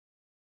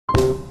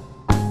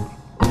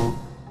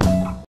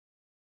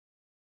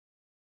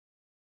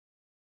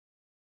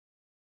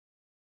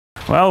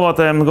Well, what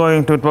I'm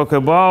going to talk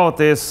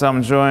about is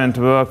some joint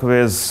work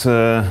with,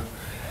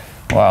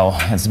 well,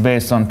 it's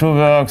based on two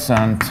works,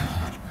 and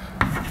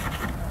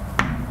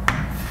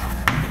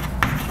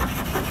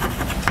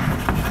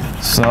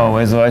so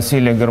with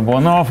Vasily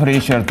Горбунов,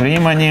 Richard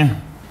Imeni,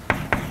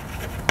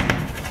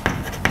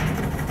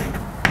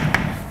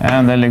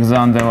 and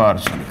Alexander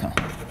Varchenko.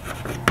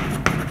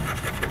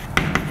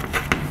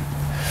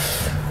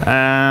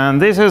 And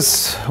this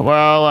is,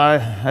 well,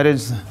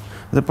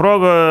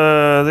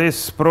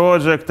 this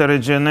project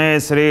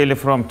originates really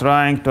from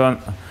trying to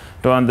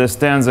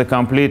understand the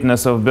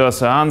completeness of Bose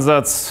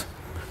ansatz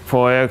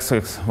for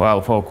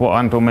for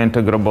quantum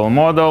integrable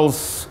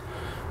models,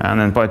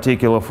 and in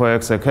particular for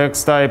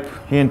XXX-type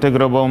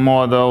integrable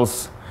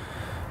models.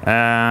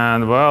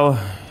 And well,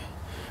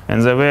 in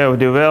the way of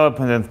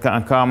development,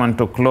 it come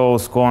into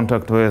close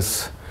contact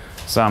with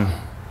some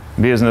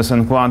business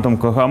in quantum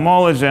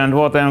cohomology. And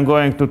what I'm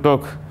going to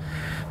talk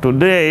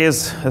today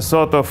is a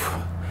sort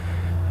of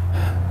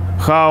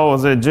how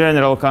the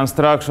general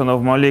construction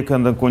of Malik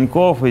and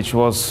Okunkov, which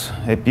was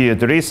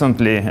appeared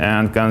recently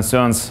and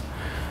concerns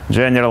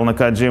general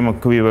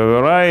Nakajima-Quiver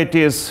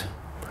varieties,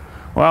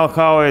 well,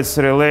 how it's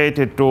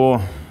related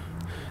to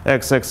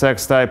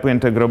XXX-type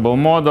integrable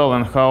model,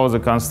 and how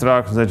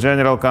the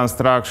general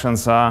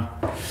constructions are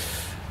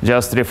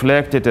just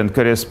reflected and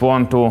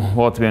correspond to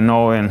what we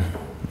know in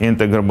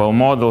integrable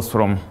models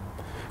from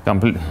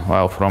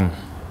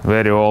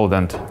very old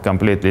and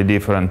completely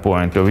different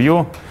point of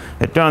view.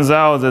 It turns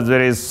out that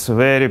there is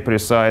very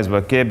precise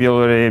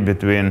vocabulary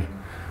between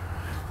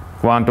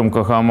quantum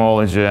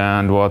cohomology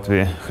and what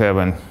we have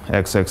in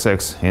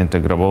XXX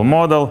integrable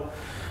model,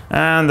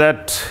 and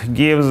that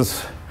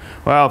gives,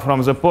 well,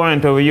 from the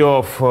point of view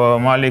of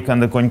Malik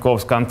and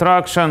Okunkov's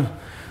contraction,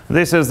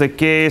 this is the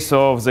case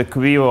of the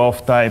quiver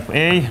of type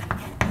A.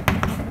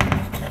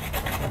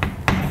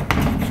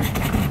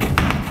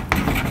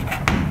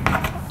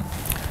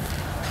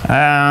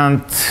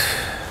 And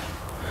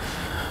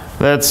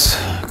that's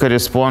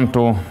correspond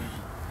to,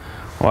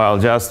 well,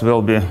 just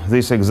will be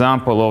this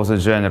example of the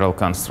general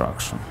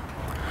construction.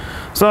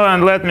 So,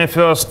 and let me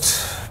first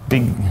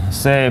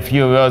say a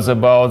few words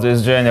about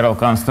this general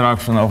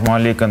construction of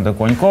Malik and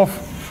Okunkov.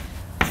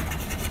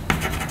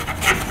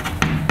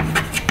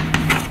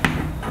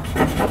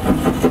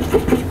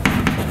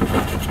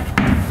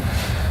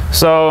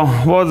 So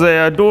what they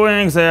are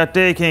doing, they are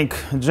taking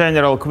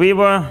general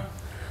quiver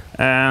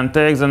and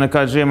take the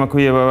Nakajima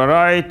quiver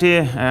variety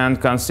and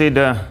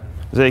consider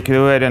the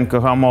equivariant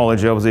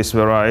cohomology of this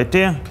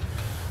variety.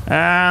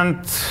 And,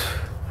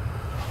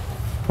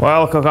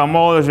 well,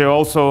 cohomology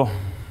also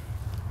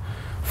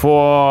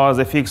for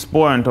the fixed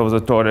point of the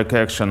toric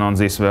action on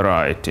this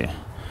variety.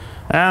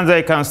 And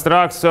they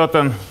construct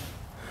certain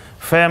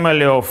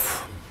family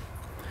of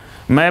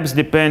maps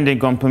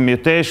depending on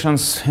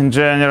permutations in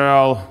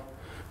general,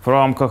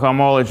 from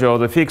cohomology of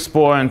the fixed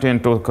point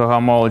into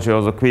cohomology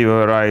of the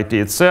quiver variety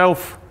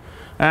itself.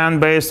 And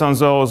based on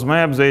those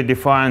maps, they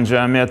define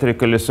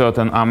geometrically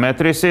certain R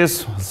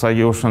matrices,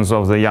 solutions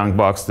of the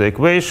Young-Baxter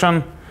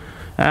equation.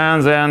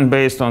 And then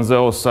based on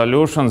those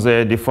solutions,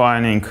 they are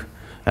defining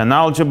an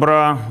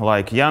algebra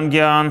like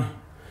Yangian,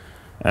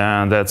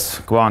 and that's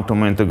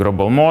quantum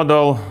integrable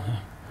model.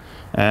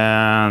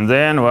 And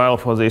then, well,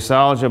 for this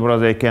algebra,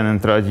 they can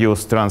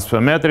introduce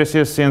transfer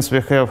matrices, since we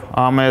have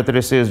R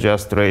matrices,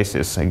 just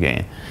traces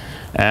again.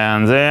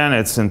 And then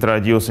it's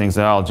introducing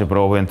the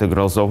algebra of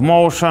integrals of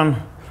motion.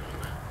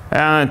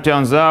 And it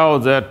turns out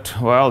that,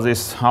 well,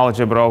 this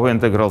algebra of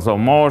integrals of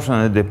motion,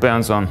 it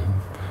depends on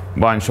a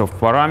bunch of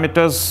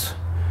parameters.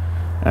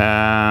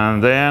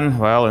 And then,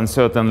 well, in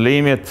certain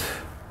limit,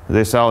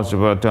 this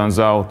algebra turns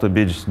out to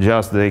be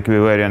just the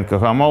equivariant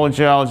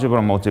cohomology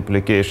algebra,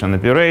 multiplication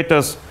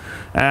operators.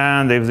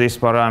 And if these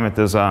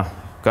parameters are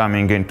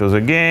coming into the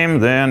game,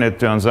 then it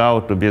turns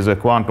out to be the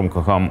quantum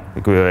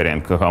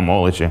equivariant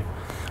cohomology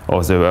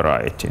of the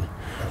variety.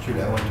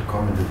 Actually, I want to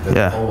comment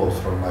that follows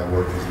from my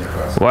work with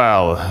Nekrasov.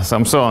 Well,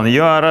 Samson,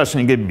 you are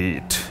rushing a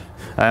bit.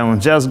 I'm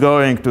just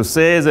going to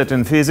say that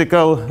in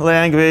physical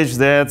language,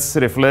 that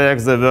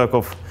reflects the work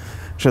of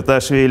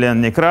Shatashvili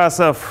and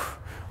Nekrasov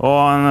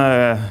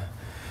on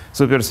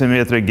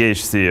supersymmetric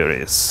gauge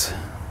theories.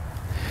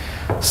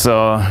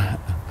 So,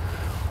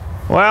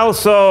 well,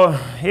 so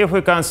if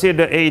we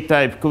consider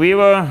A-type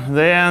quiver,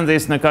 then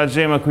this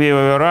Nakajima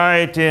quiver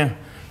variety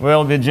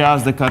will be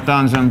just the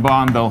cotangent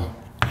bundle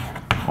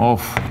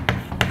of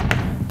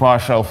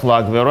partial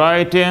flux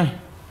variety.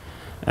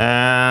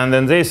 And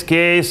in this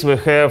case, we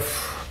have,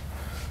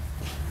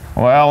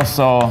 well,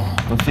 so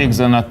to fix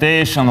the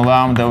notation,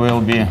 lambda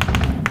will be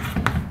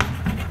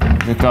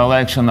the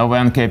collection of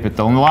n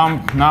capital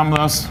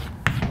numbers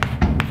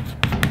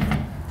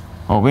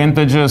of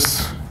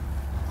integers.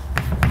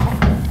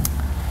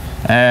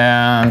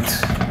 And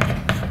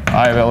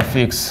I will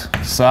fix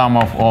sum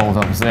of all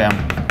of them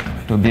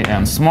to be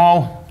n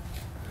small.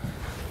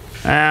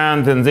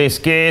 And in this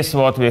case,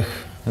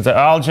 the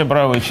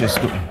algebra, which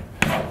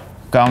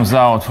comes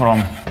out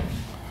from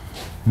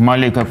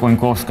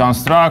Malik-Okunkov's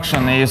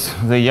construction, is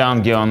the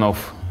Yangian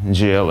of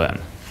GLN.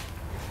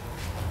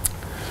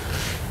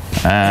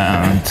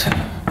 And,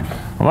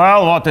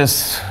 well, what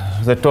is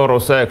the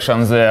torus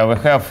action there? We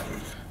have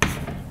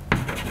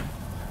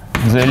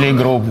the Lie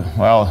group,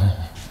 well,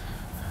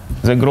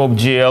 the group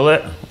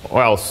GLA.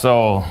 Well,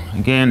 so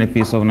again, a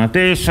piece of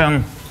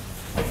notation.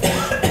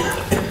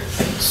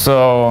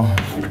 So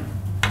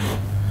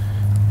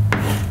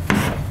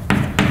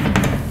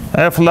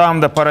F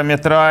lambda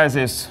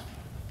parameterizes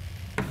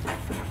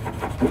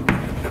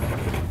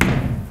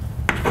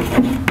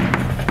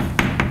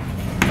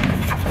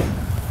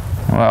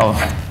well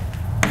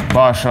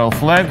partial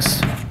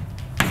flags.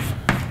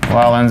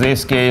 Well, in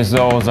this case,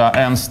 those are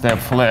n-step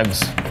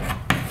flags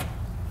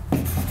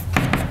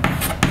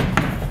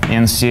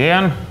in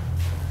Cn,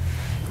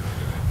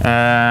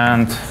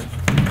 and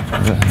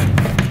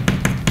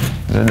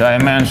the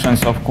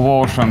dimensions of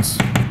quotients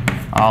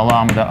are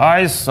lambda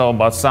i's, so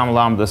but some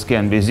lambdas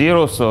can be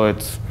 0, so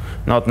it's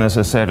not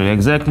necessarily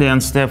exactly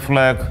n-step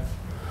flag.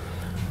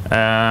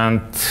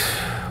 And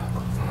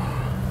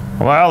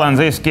well, in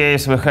this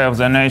case, we have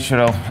the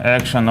natural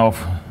action of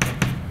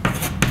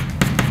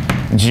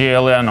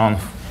GLN on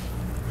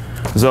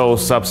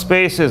those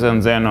subspaces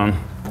and then on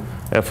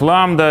F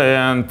lambda.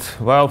 And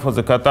well, for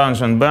the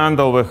cotangent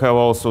bundle, we have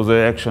also the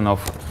action of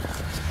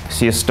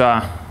C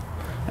star.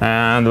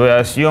 And we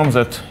assume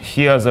that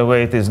here the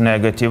weight is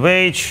negative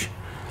h.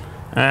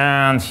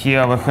 And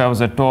here we have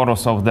the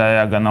torus of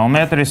diagonal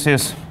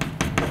matrices.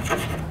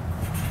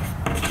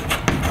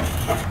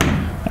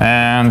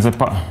 And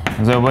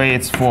the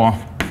weights for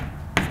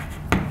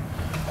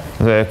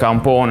the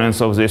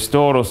components of this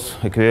torus,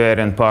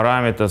 equivariant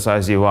parameters, are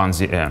z1,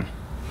 zn.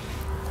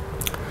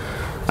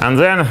 And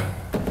then,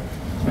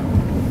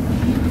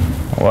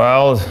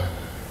 well,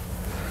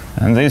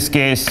 in this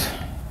case,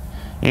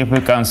 if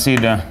we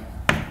consider,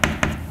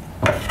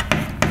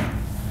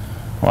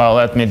 well,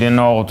 let me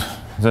denote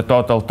the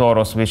total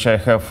torus which I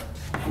have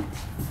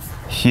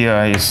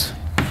here is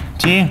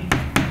T.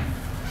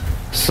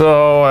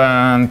 So,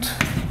 and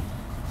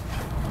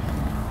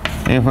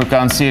if we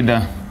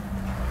consider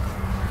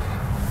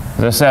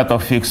the set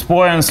of fixed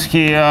points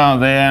here,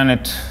 then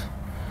it's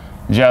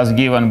just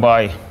given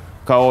by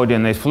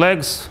coordinate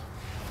flags.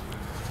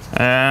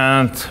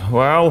 And,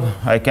 well,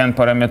 I can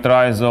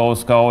parameterize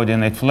those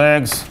coordinate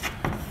flags.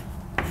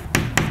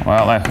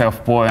 Well, I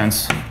have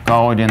points,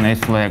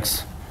 coordinate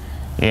flags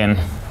in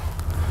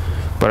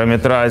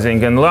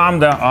parameterizing in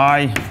lambda.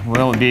 I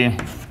will be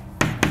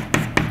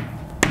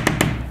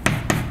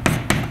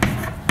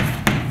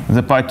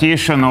the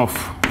partition of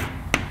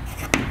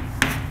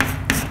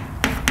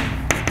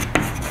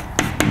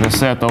the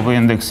set of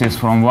indexes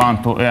from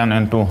 1 to n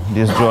into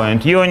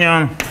disjoint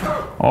union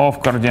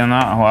of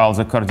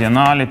the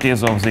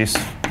cardinalities of these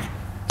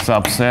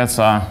subsets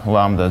are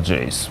lambda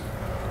j's.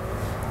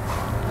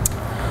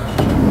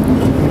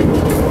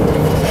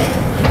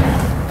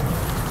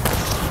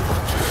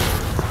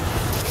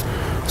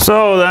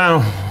 So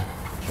then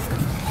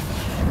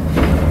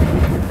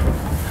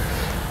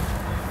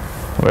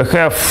we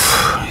have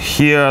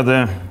here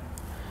the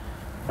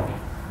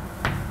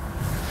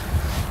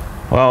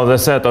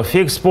set of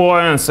fixed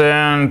points,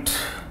 and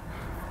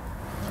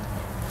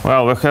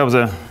well, we have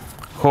the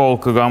whole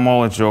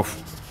cohomology of,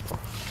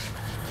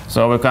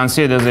 so we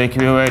consider the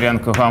equivariant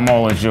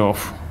cohomology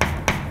of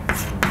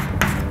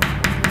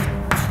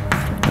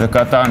the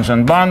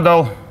cotangent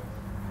bundle,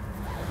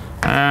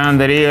 and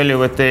really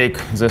we take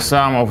the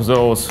sum of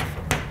those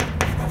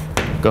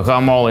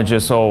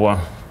cohomologies over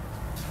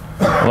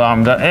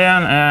lambda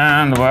n,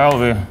 and well,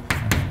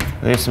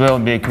 this will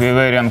be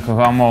equivariant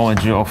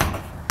cohomology of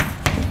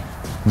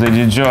the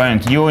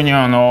disjoint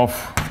union of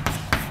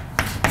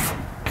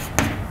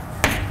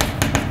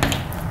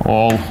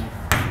all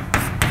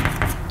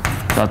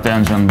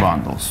cotangent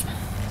bundles.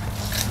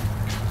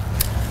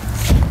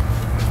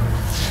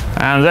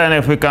 And then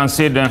if we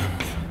consider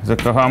the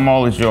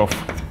cohomology of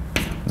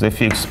the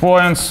fixed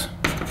points,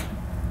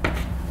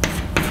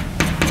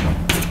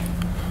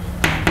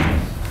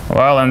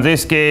 well, in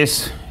this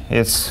case,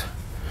 it's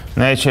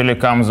naturally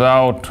comes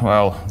out,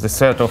 well, the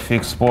set of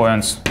fixed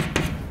points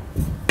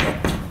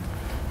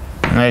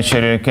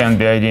naturally can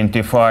be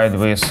identified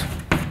with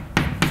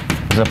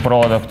the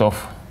product of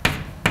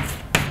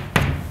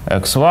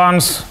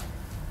x1s.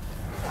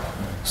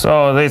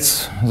 So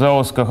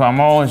those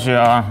cohomology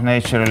are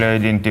naturally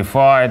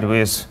identified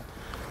with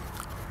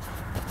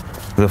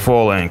the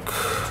following.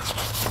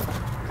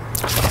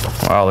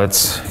 Well,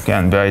 it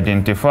can be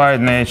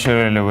identified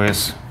naturally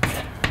with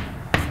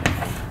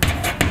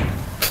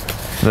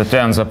the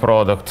tensor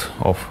product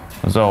of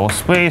those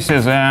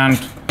spaces and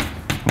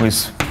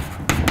with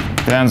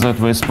tensored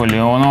with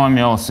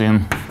polynomials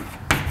in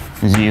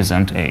Z's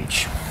and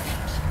H.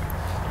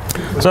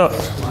 So,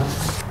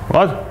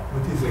 what?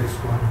 What is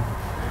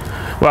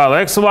x1? Well,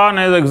 x1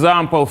 is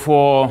example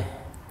for,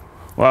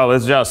 well,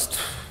 it's just,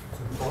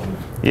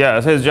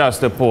 yes, it's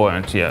just a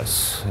point,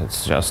 yes,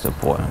 it's just a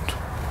point.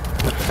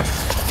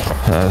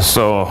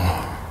 So,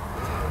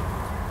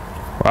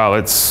 well,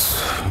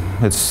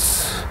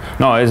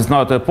 no, it's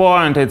not a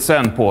point, it's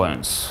n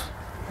points.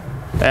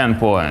 N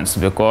points,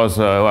 because,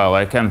 well,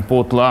 I can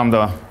put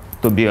lambda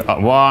to be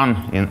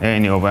 1 in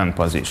any of n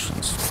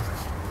positions.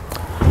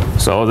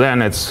 So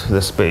then it's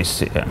the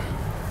space Cn.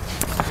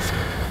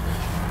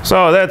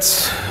 So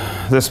that's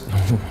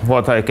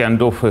what I can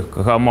do for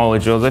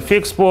cohomology of the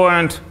fixed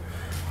point.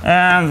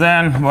 And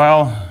then,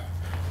 well,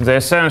 the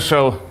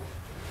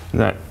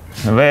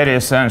very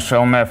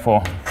essential map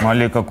for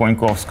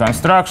Malika-Kunkov's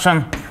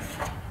construction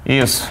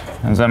is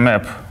the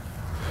map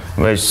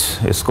which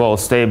is called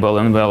stable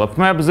envelope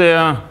map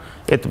there.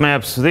 It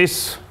maps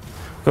this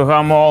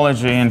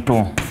cohomology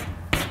into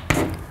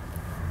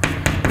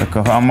the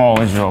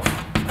cohomology of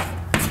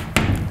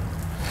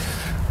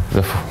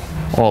the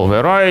all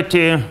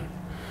variety,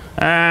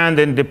 and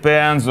it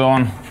depends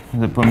on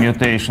the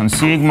permutation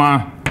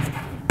sigma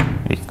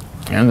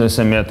in the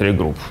symmetric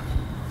group.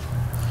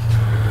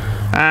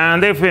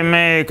 And if we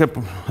make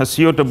a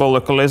suitable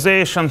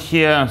localization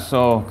here,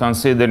 so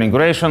considering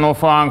rational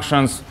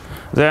functions,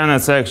 then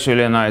it's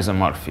actually an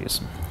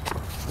isomorphism.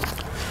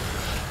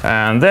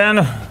 And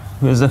then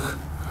with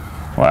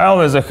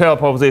the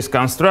help of this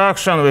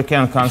construction, we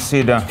can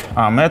consider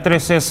our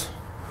matrices,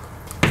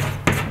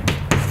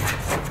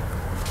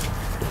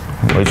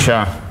 which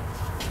are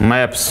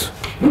maps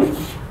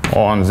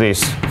on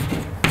this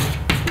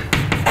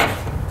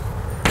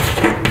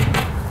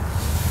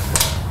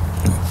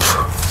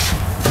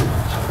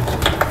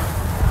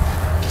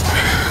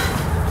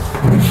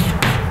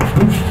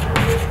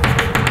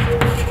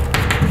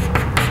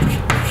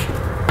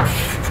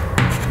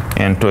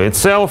into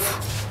itself.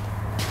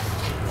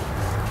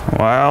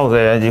 Well,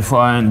 they are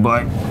defined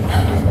by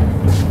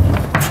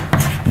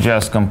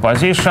just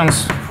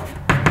compositions.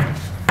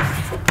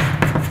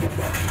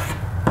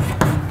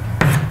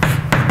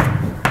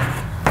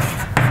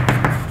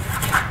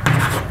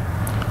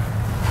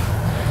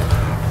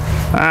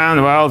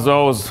 And well,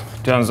 those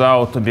turns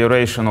out to be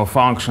rational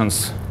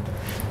functions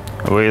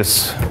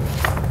with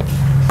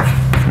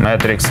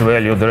matrix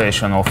valued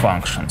rational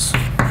functions.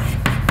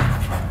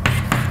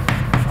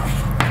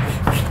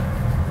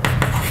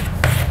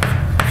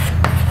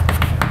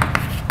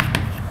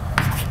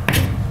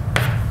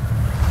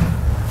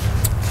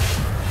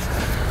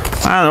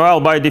 And well,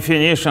 by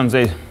definition,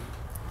 they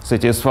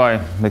satisfy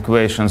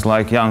equations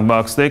like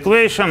Young-Baxter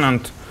equation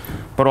and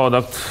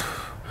product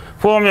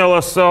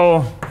formula.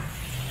 So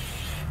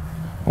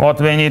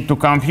what we need to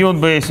compute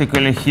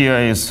basically here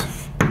is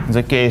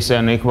the case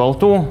n equal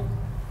 2.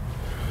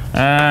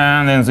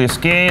 And in this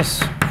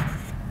case,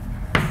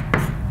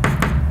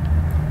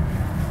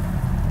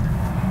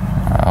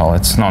 well,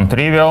 it's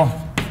non-trivial.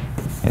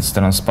 It's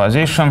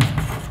transposition.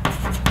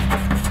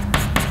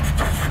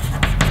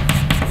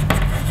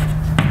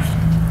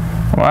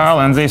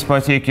 Well, in this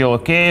particular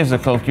case, the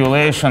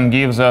calculation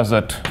gives us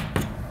that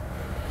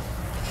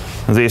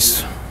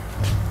this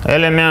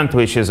element,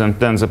 which is then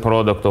the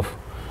product of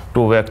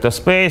two vector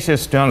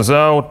spaces, turns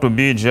out to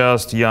be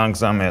just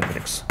Young's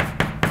matrix.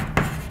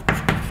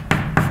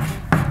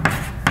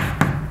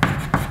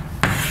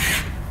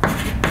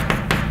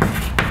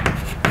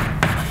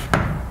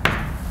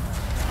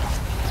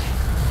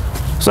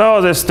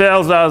 So this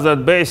tells us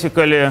that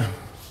basically,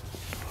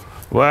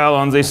 well,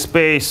 on this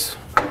space,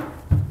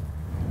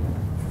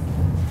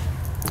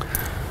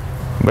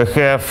 we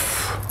have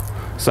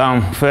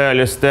some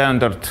fairly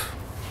standard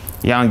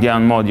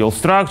Youngian module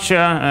structure,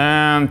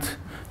 and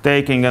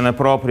taking an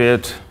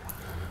appropriate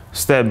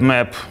step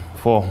map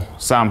for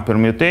some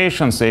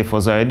permutation, say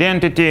for the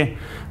identity,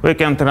 we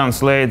can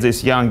translate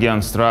this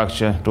Youngian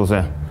structure to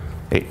the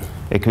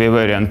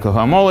equivariant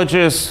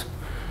cohomologies.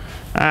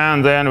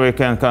 And then we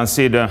can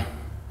consider,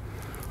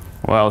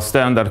 well,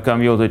 standard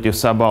commutative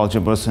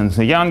subalgebras in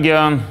the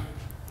Youngian.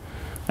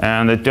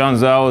 And it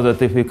turns out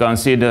that if we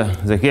consider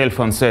the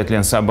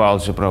Gelfand-Setlin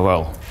subalgebra,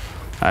 well,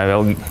 I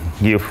will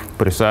give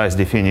precise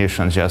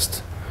definition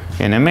just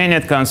in a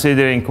minute,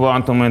 considering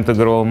quantum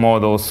integral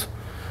models.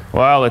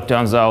 Well, it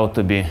turns out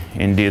to be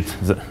indeed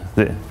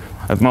the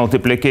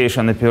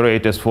multiplication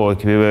operators for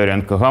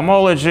equivariant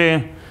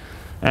cohomology.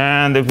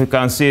 And if we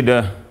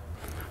consider,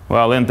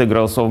 well,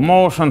 integrals of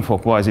motion for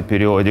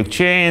quasi-periodic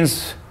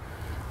chains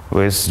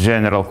with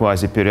general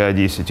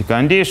quasi-periodicity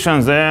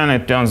conditions, then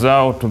it turns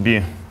out to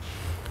be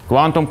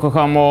quantum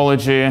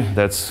cohomology.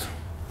 That's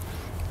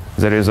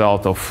the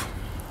result of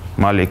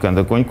Malik and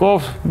the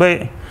Kunkov,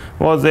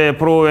 what they're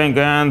proving,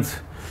 and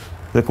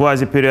the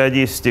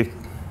quasi-periodicity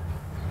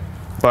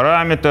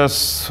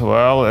parameters,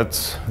 well,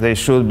 they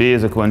should be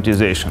the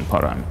quantization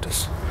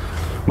parameters.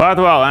 But,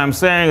 well, I'm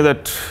saying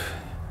that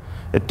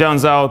it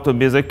turns out to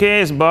be the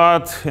case,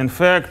 but in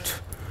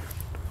fact,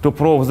 to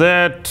prove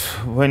that,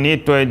 we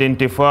need to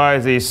identify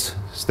this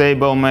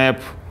stable map.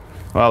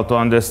 Well, to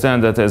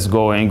understand that it's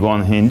going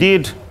on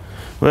indeed,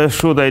 we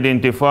should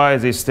identify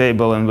this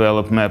stable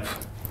envelope map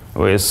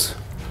with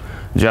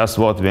just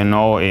what we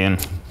know in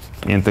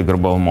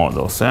integrable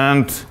models.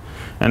 And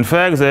in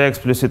fact, the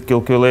explicit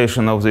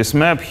calculation of this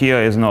map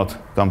here is not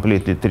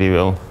completely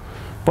trivial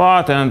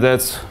part, and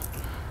that's,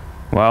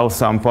 well,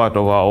 some part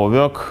of our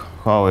work,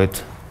 how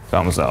it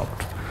comes out.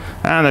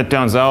 And it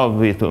turns out to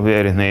be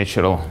very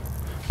natural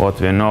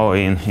what we know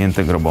in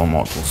integrable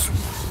models.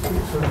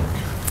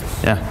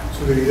 Yeah.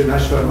 So there is a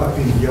natural map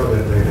in the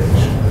other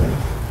direction.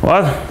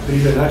 What? There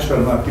is a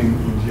natural map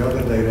in the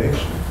other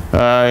direction.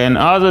 In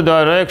other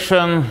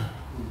direction. By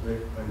the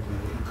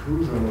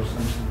inclusion or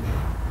something.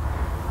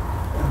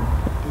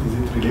 Is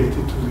it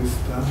related to this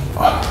stuff?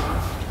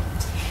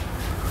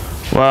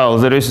 Well,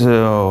 there is.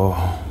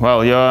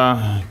 Well, you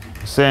are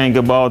saying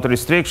about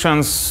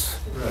restrictions.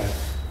 Right.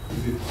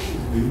 Is it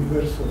the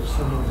inverse of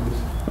some of this?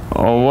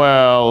 Oh,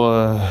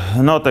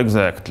 well, not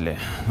exactly.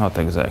 Not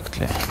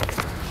exactly.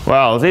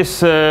 Well, this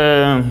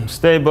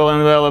stable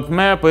envelope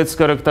map, it's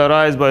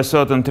characterized by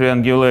certain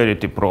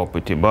triangularity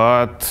property,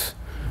 but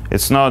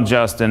it's not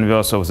just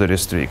inverse of the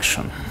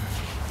restriction.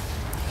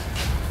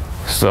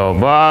 So,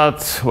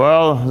 but,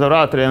 well, there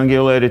are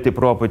triangularity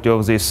property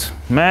of this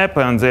map,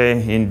 and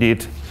they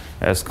indeed,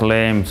 as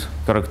claimed,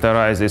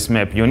 characterize this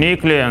map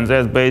uniquely, and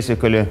that's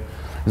basically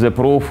the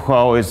proof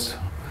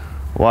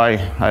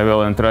why I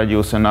will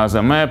introduce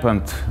another map,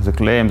 and the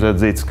claim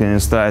that it's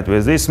coincide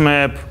with this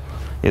map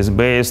is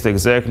based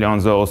exactly on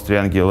those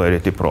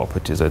triangularity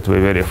properties, that we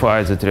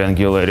verify the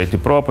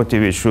triangularity property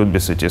which should be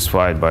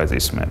satisfied by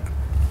this map.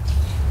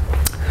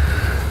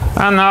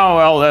 And now,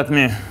 well, let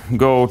me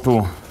go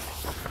to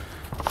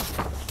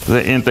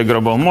the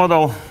integrable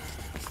model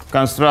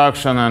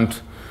construction,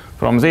 and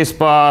from this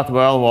part,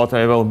 well, what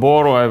I will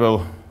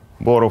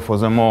borrow for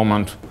the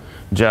moment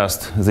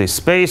just this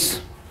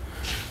space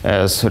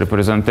as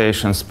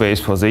representation space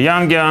for the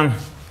Youngian.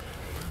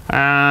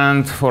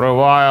 And for a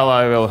while,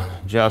 I will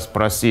just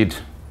proceed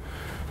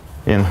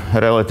in a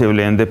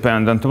relatively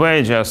independent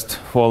way, just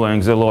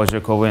following the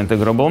logic of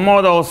integrable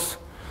models.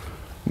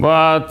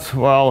 But,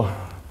 well,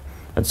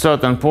 at a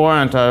certain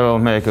point, I will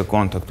make a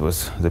contact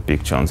with the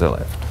picture on the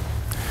left.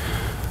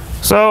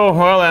 So,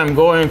 well, I'm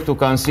going to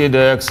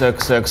consider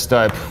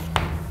XXX-type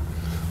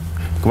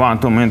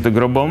quantum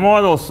integrable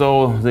model.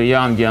 So, the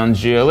Youngian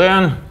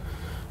GLN,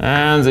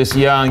 and this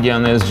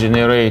Youngian is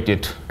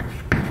generated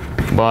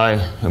by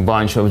a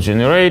bunch of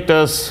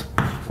generators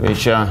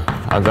which are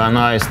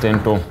organized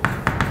into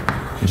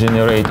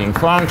generating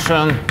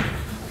function.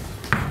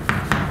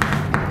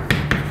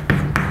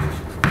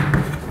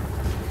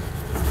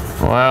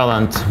 Well,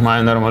 and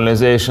my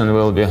normalization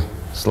will be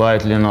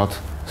slightly not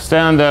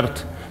standard,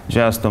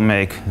 just to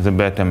make the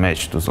better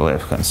match to the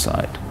left-hand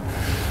side.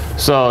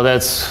 So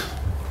that's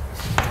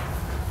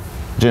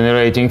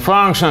generating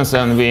functions,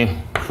 and we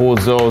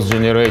put those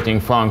generating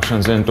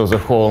functions into the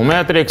whole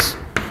matrix,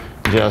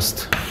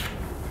 just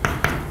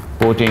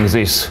putting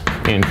this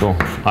into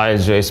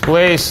ij's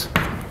place.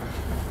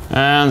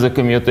 And the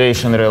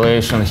commutation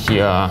relation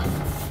here,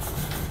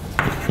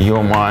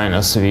 u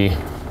minus v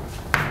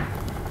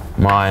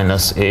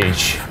minus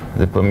h,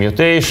 the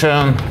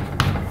permutation,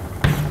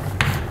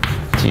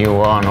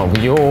 t1 of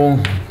u,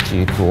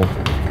 t2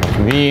 of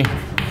v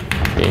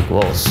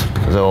equals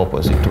the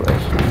opposite way.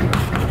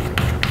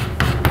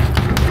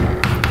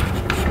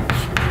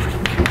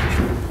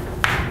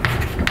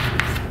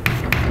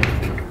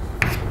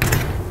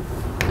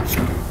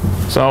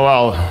 So,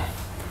 well,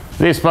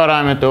 this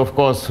parameter, of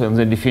course, in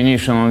the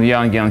definition of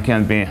Youngian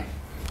can be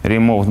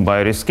removed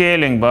by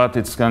rescaling, but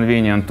it's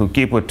convenient to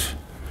keep it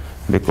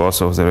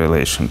because of the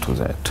relation to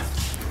that.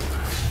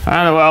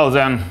 And, well,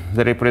 then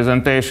the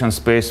representation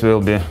space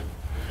will be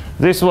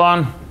this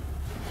one.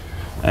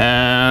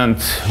 And,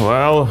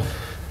 well,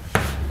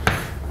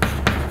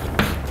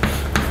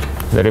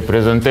 the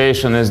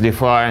representation is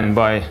defined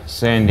by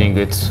sending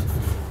it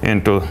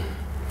into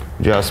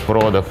just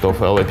product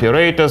of L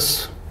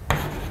operators.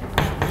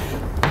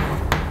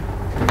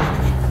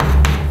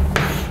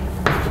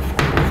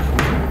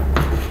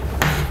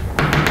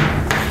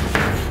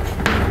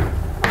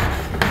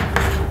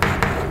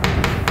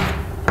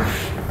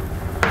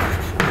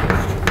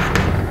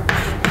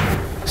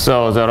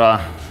 So there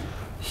are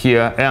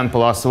here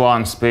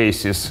n+1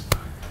 spaces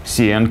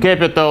C and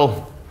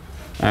capital,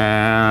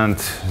 and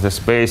the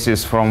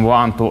spaces from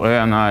 1 to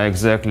n are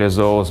exactly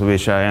those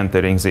which are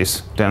entering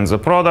this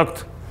tensor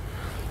product.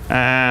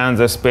 And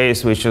the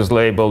space which is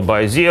labeled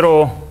by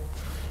 0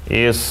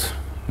 is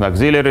the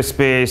auxiliary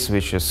space,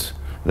 which is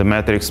the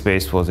metric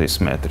space for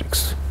this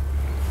matrix.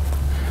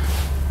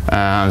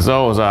 And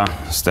those are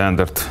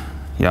standard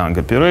Young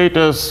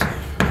operators.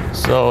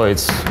 So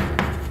its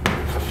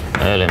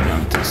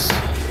element is,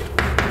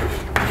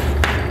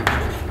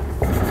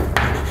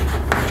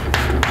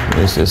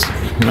 this is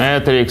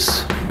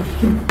matrix,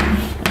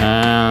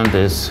 and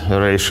this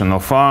rational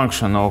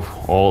function of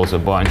all the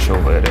bunch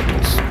of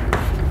variables.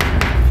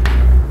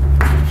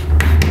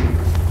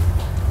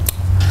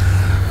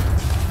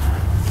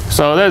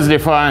 So that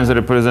defines the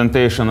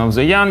representation of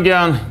the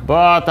Youngian,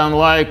 but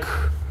unlike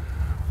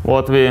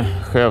what we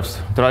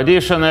have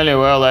traditionally,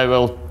 well, I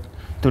will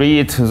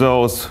treat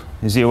those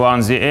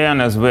z1, zn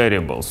as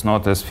variables,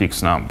 not as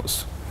fixed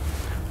numbers.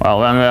 Well,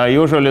 when we are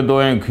usually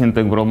doing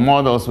integral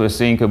models, we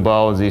think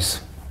about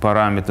these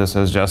parameters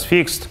as just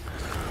fixed,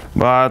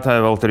 but I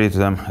will treat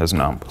them as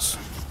numbers.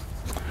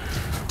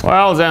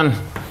 Well, then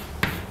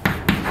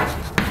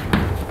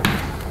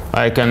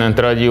I can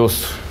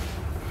introduce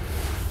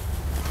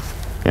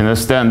in a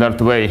standard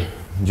way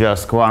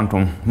just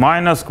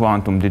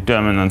quantum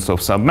determinants of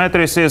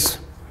submatrices.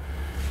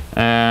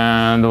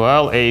 And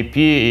well, AP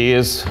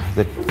is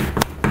the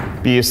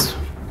piece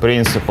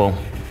principal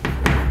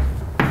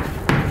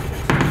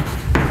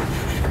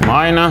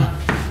minor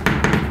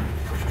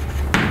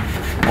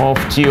of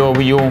T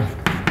of U.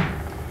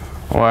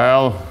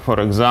 Well, for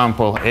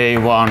example,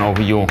 A1 of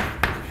U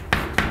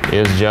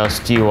is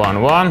just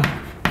T11.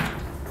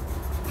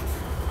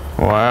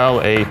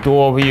 Well, A2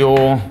 of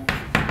U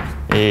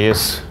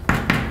is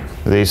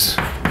this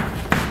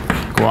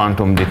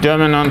quantum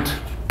determinant.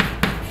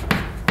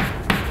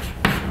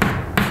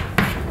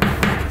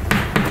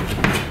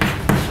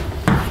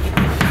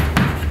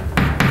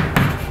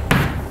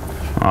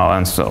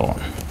 And so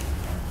on.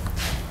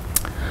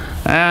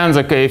 And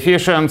the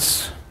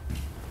coefficients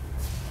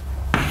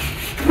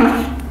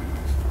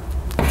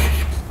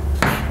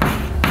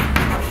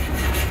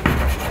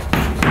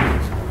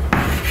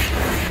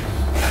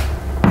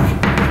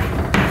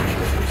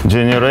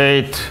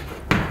generate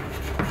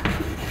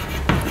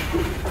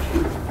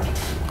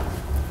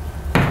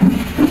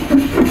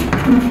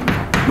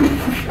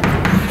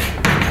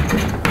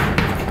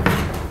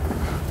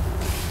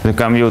the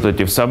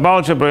commutative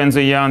subalgebra in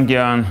the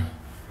Youngian,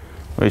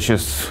 which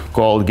is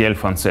called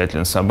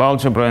Gelfand-Tsetlin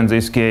subalgebra in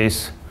this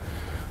case.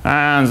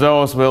 And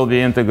those will be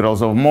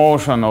integrals of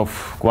motion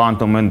of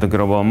quantum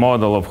integrable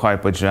model of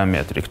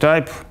hypergeometric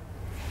type.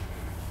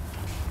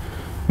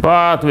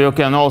 But we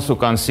can also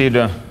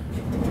consider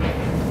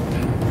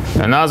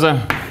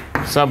another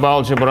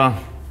subalgebra,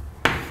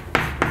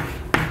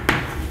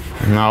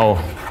 now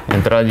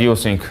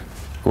introducing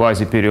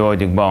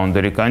quasi-periodic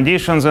boundary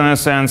conditions in a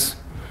sense.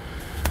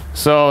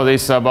 So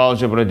this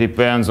subalgebra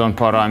depends on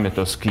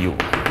parameters Q.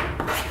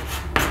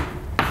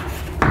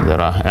 There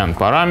are n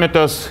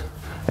parameters.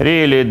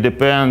 Really, it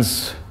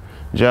depends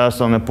just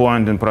on a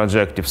point in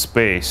projective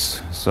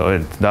space. So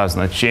it does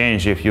not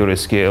change if you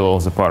rescale all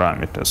the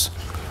parameters.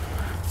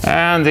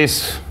 And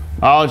this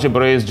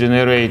algebra is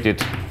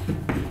generated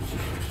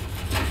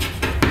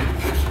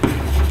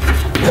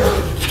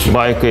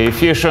by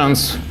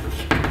coefficients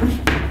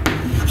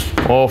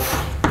of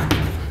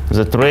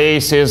the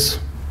traces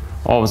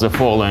of the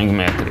following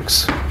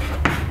matrix.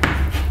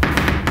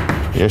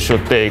 You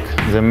should take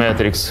the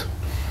matrix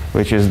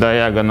which is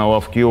diagonal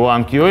of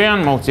Q1,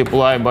 Qn,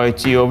 multiply by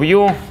T of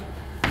U,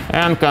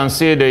 and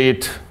consider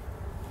it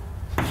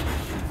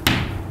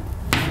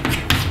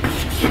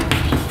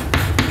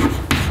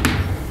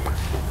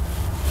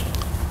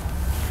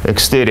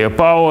exterior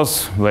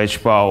powers,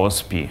 wedge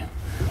powers P.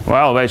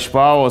 Well, wedge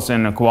powers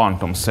in a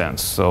quantum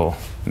sense. So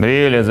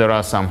really there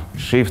are some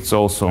shifts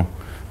also.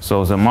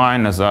 So the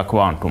minus are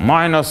quantum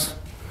minus.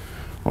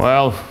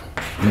 Well,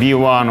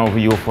 B1 of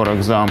U, for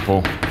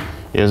example,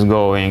 is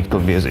going to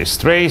be this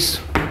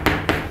trace.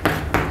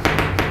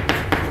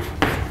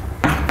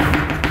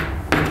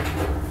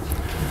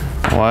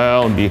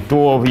 Well, B2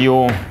 of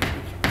U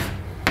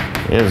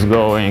is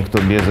going to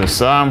be the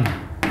sum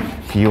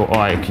Qi,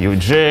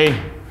 Qj.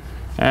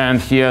 And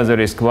here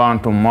there is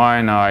quantum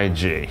minor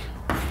Ij.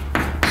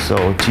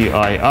 So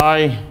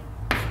Tii,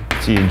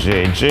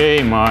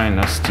 Tjj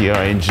minus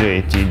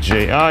Tij,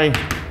 Tji.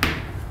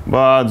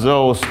 But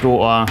those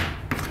two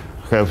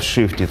have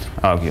shifted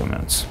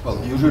arguments.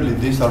 Well, usually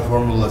these are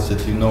formulas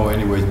that you know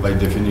anyways by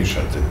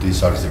definition, that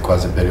these are the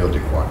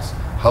quasi-periodic ones.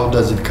 How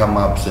does it come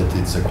up that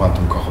it's a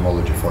quantum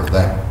cohomology for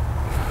them?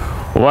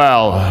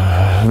 Well,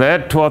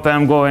 that's what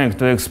I'm going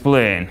to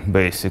explain,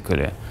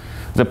 basically.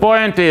 The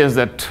point is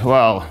that,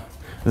 well,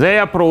 they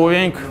are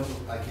proving...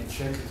 I can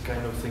check this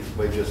kind of things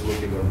by just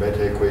looking on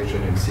beta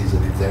equation and see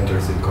that it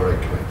enters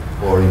incorrectly,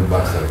 or in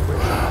Baxter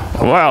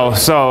equation. Well,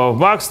 so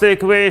Baxter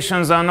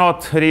equations are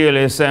not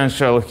really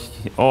essential,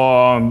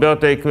 or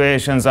beta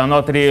equations are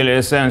not really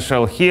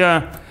essential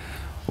here.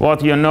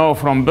 What you know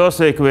from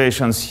beta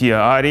equations here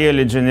are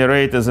really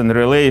generators and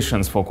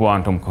relations for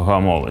quantum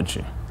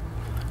cohomology.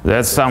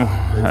 That's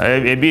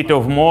a bit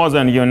of more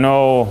than you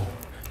know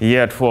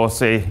yet for,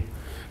 say,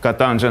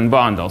 cotangent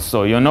bundles.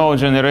 So you know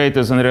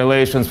generators and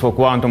relations for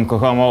quantum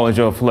cohomology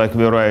of Lecq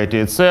variety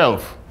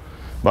itself,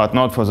 but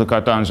not for the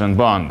cotangent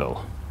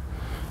bundle.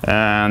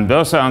 And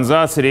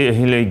Bose-Ansatz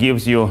really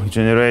gives you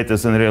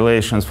generators and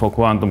relations for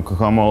quantum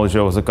cohomology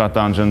of the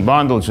cotangent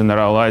bundle,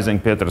 generalizing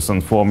Peterson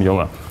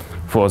formula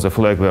for the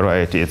Lecq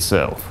variety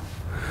itself.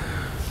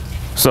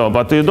 So,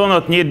 but you do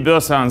not need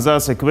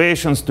Bose-Ansatz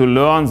equations to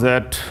learn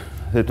that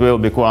it will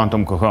be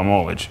quantum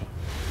cohomology.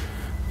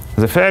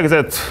 The fact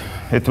that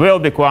it will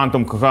be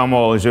quantum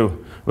cohomology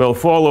will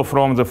follow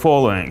from the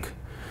following: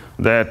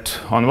 that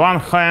on one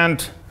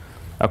hand,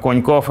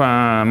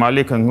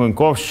 Malik and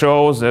Kunkov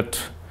shows that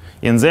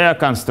in their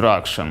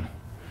construction,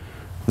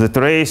 the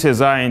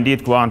traces are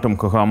indeed quantum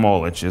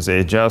cohomology.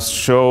 They just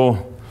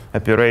show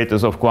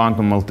operators of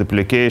quantum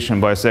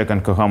multiplication by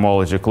second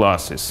cohomology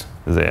classes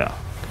there.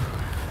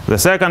 The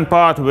second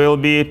part will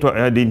be to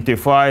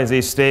identify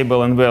this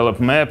stable envelope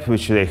map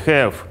which they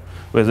have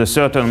with a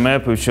certain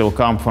map which will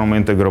come from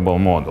integrable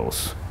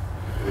models.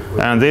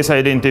 And this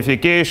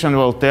identification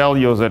will tell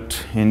you that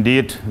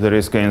indeed there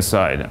is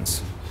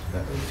coincidence.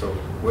 So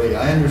way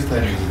I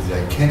understand it is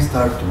I can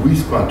start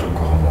with quantum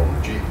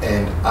cohomology,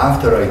 and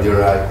after I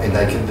derive, and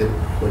I can,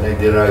 when I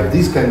derive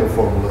these kind of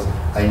formulas,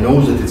 I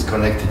know that it's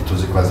connected to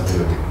the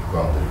quasi-periodic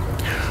boundary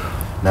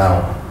conditions.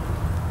 Now,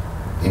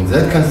 in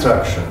that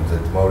construction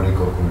that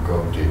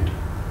Maulikov did,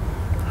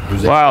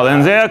 well,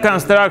 in their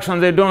construction,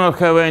 they do not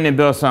have any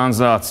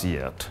Beer-Ansatz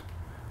yet.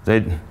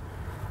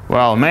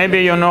 Well,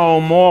 maybe you know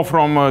more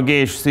from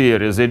gauge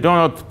theory. They do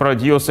not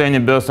produce any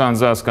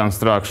Beer-Ansatz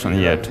construction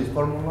yet. These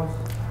formulas?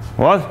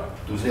 What?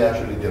 Do they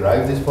actually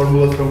derive these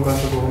formulas from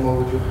quantum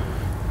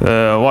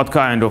cohomology? What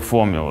kind of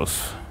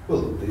formulas?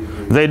 Well,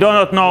 they do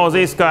not know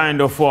this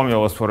kind of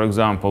formulas, for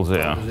example,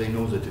 there. Do they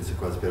know that it's a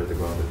quasi-periodic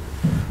boundary?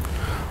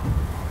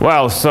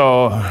 Well,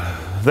 so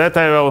that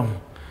I will.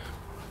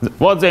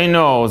 What they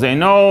know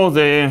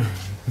the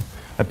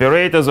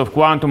operators of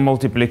quantum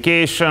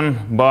multiplication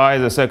by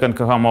the second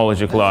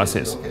cohomology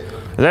classes. Okay.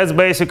 That's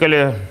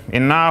basically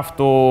enough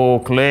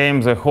to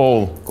claim the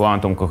whole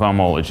quantum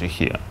cohomology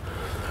here.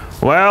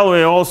 Well,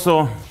 we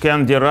also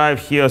can derive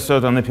here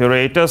certain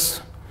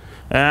operators,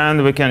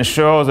 and we can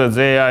show that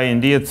they are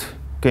indeed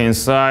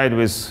coincide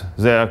with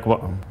their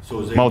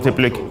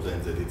multiplication. So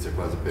then that it's a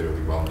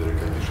quasi-periodic boundary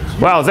conditions.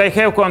 Well, they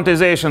have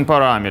quantization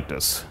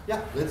parameters.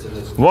 Yeah, that's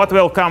what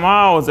will come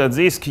out that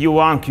these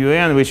Q1,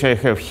 Qn, which I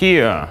have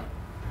here,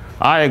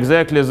 are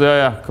exactly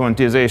their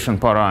quantization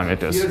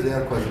parameters. Here they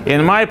are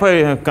in my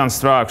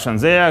construction,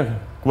 they are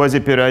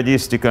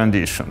quasi-periodicity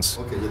conditions.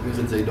 Okay, that means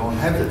that they don't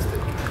have that state.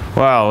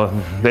 Well,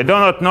 they do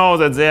not know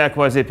that they are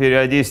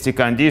quasi-periodicity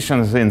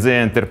conditions in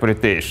their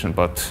interpretation,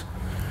 but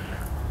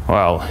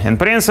well, in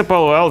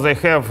principle, well, they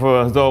have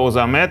those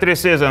are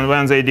matrices, and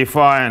when they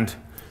defined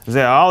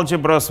their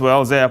algebras,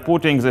 well, they are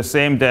putting the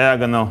same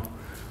diagonal.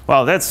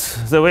 Well,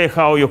 that's the way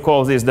how you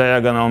call this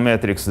diagonal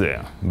matrix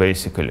there,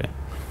 basically.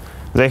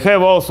 They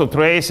have also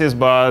traces,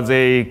 but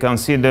they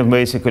consider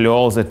basically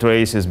all the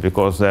traces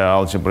because their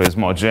algebra is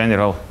more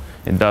general.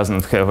 It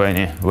doesn't have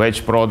any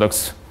wedge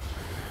products.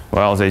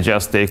 Well, they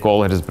just take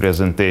all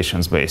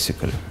representations,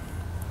 basically.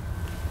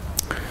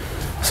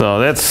 So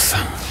that's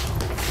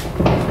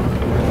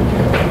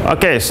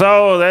okay,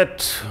 so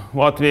that's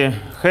what we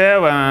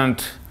have,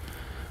 and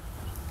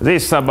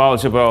this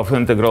subalgebra of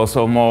integrals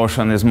of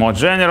motion is more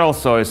general,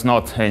 so it's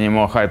not any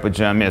more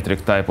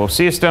hypergeometric type of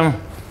system.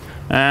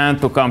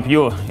 And to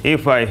compute,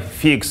 if I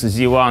fix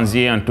Z1,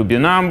 Zn to be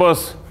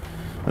numbers,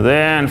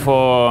 then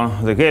for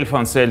the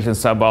Gelfand-Seltyn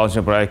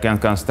subalgebra, I can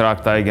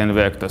construct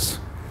eigenvectors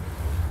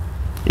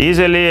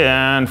easily,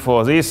 and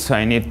for this,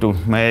 I need to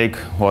make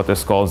what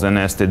is called the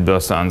nested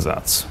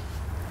Beer-Ansatz.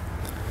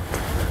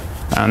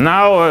 And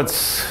now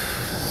it's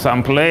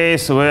some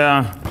place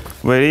where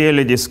we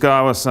really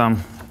discover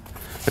some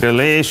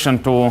relation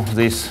to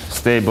these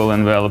stable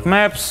envelope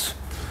maps.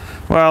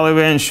 Well,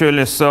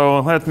 eventually, so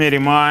let me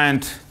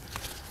remind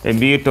a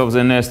bit of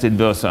the nested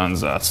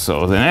Beer-Ansatz.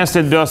 So the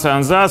nested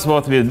Beer-Ansatz,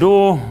 what we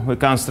do, we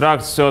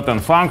construct certain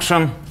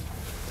function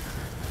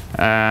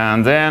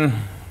and then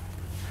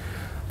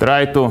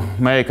try to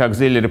make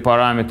auxiliary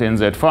parameter in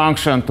that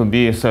function to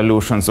be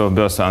solutions of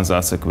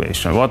Beer-Ansatz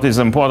equation. What is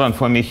important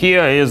for me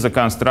here is the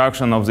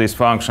construction of this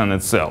function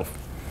itself.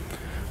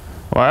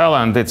 Well,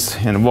 and it's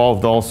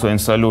involved also in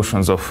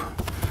solutions of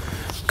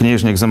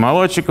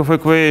Knižnik-Zamolodchikov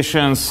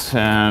equations,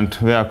 and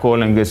we are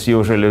calling this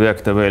usually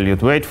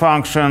vector-valued weight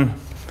function.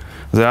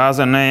 The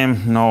other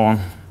name known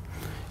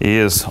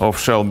is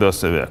off-shell Beer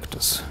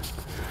vectors.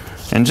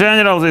 In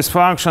general, this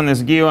function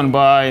is given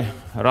by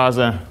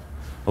rather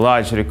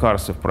large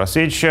recursive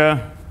procedure,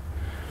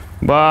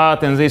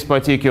 but in this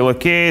particular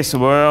case,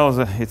 well,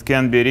 it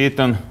can be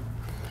written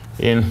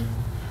in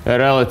a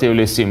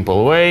relatively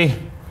simple way.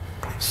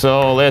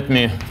 So let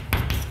me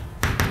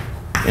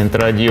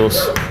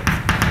introduce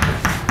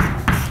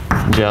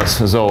just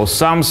those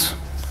sums,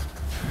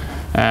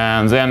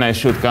 and then I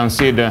should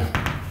consider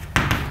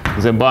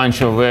the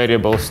bunch of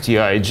variables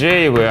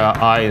Tij, where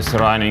I is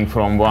running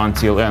from 1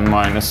 till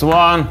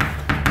n-1,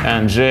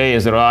 and j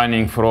is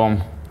running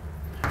from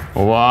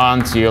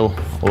 1 till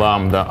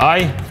lambda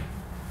I.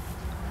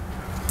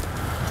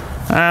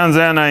 And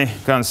then I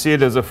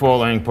consider the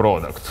following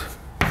product.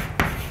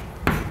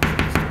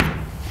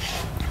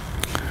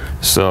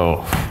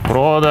 So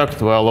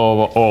product, well,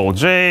 over all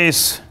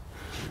j's,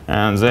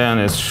 and then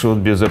it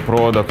should be the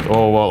product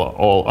over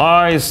all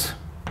i's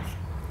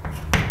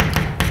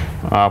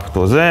up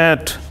to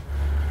z.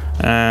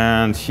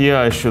 And here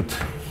I should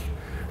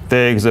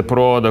take the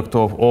product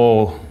of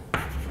all,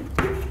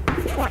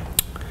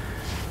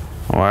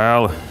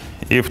 well,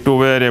 if two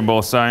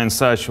variables are in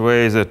such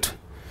way that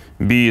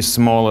b is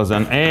smaller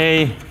than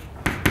a,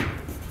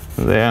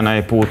 then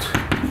I put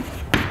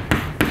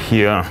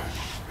here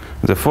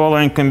the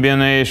following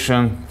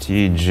combination,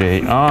 Tji,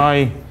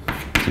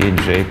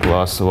 Tj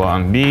plus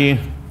 1b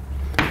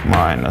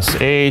minus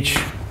h.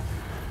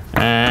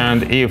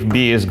 And if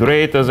b is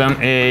greater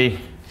than a,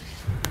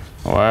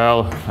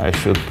 well, I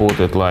should put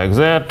it like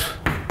that.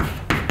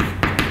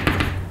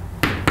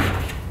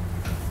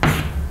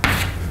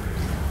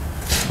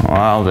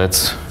 Well,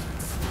 that's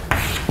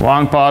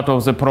one part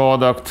of the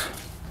product.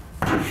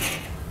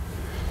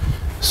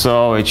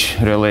 So which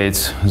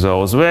relates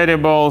those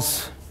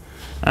variables.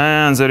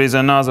 And there is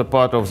another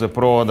part of the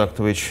product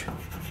which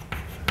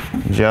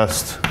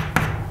just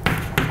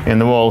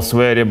involves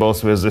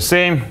variables with the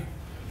same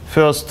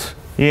first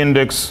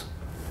index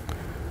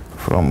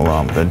from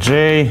lambda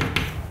j,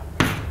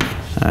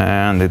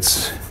 and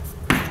it's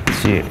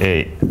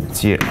TIA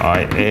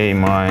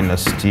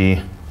minus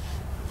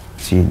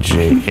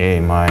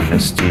TJA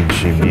minus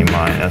TGB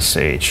minus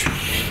H,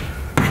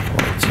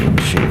 or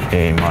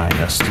TGA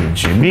minus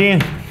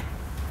TGB.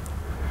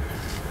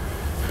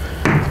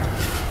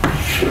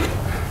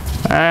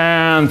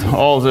 And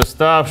all the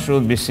stuff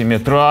should be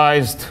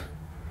symmetrized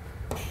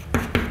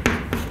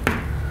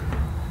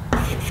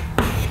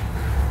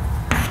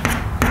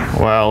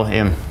well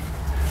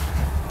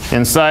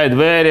inside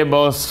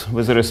variables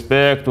with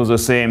respect to the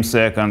same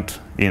second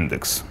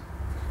index.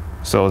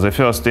 So the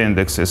first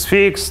index is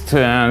fixed,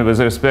 and with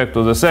respect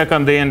to the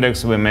second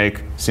index we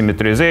make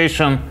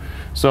symmetrization.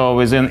 So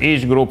within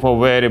each group of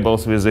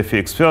variables with the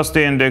fixed first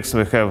index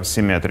we have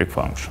symmetric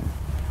function.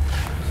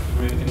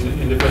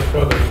 In the first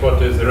product,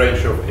 what is the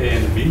range of A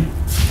and B?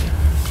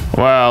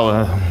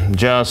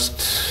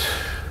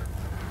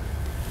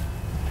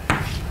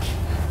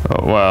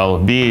 Well,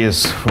 B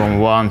is from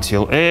 1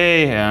 till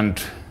A,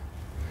 and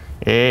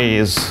A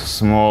is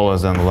smaller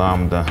than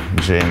lambda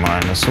j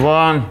minus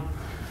 1.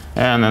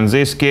 And in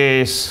this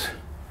case,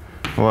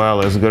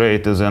 well, it's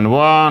greater than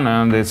 1,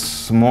 and it's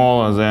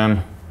smaller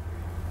than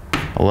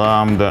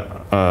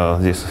lambda,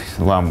 this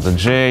lambda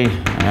j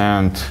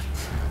and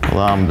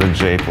lambda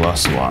j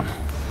plus 1.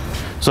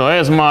 So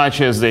as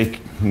much as they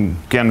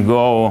can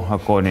go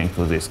according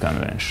to this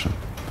convention.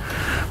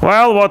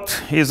 Well,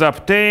 what is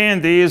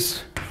obtained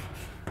is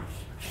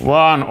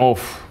one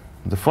of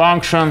the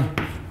function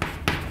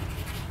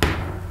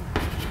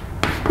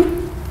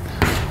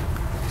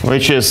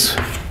which is,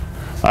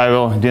 I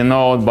will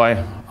denote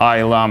by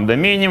I lambda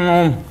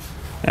minimum,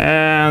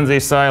 and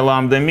this I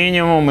lambda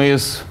minimum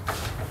is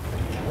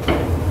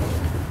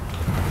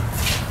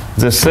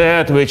the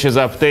set which is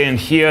obtained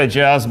here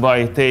just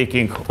by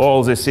taking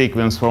all the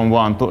sequence from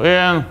 1 to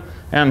n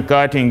and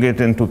cutting it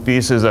into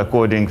pieces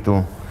according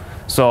to,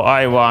 so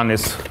I1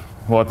 is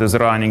what is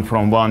running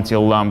from 1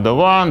 till lambda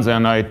 1,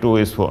 then I2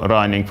 is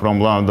running from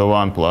lambda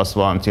 1 plus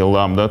 1 till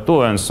lambda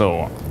 2, and so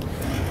on.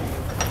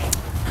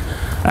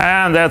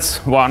 And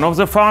that's one of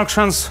the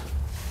functions.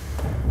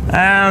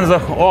 And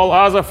all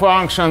other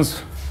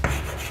functions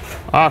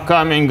are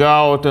coming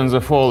out in the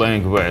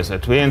following way,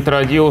 that we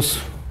introduce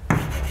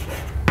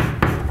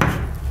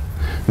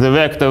the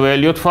vector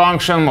valued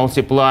function,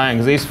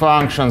 multiplying these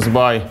functions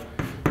by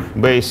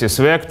basis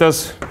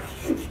vectors.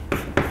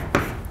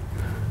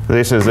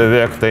 This is a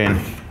vector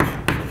in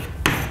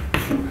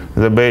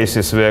the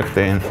basis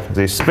vector in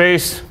this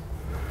space.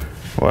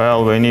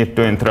 Well, we need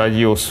to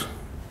introduce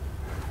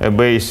a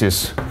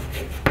basis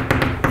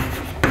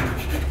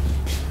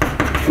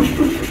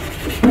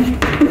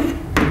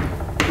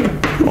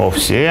of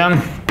Cn,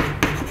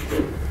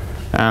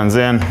 and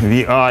then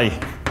Vi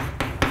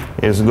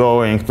is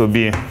going to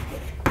be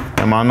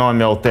a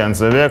monomial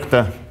tensor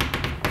vector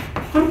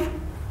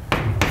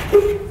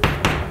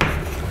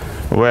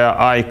where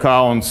I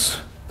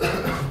counts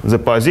the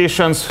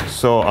positions,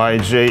 so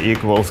Ij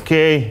equals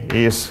k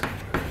is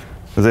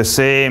the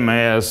same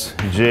as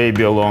j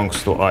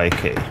belongs to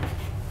Ik.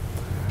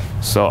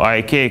 So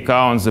Ik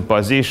counts the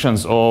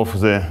positions of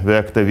the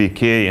vector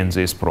Vk in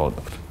this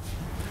product.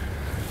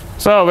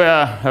 So we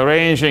are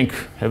arranging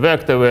a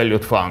vector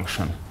valued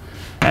function.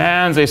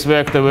 And this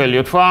vector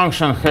valued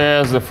function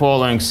has the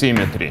following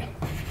symmetry.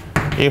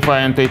 If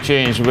I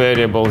interchange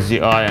variables zi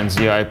and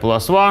zi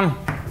plus 1,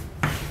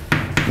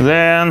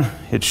 then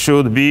it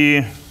should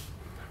be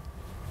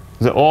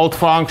the old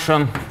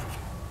function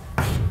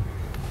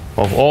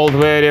of old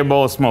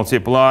variables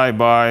multiplied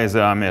by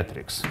the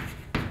matrix.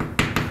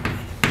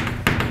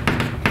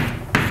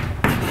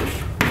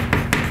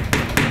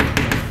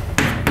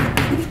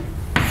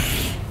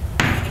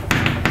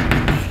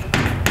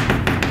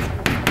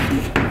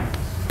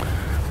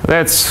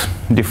 That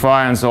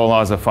defines all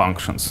other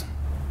functions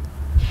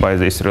by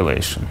this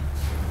relation.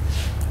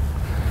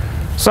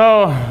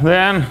 So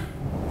then,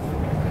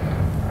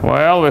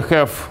 well, we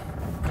have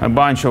a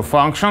bunch of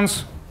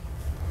functions.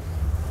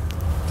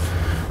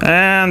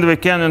 And we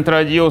can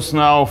introduce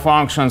now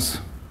functions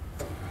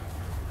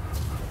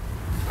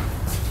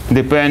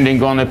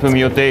depending on a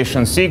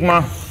permutation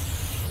sigma.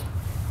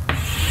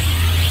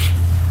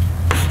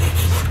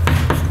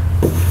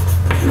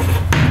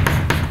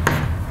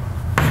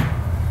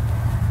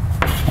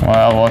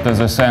 Well, what is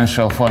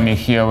essential for me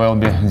here will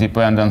be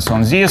dependence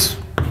on this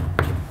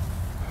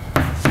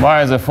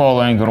by the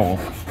following rule.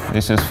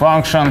 This is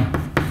function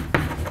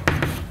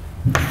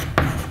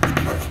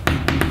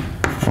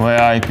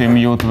where I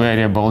permute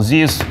variable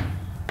this,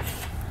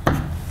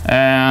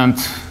 and,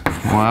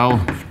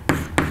 well,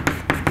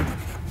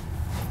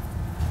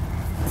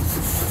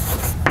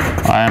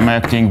 I am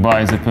acting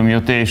by the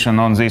permutation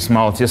on this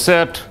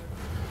multiset,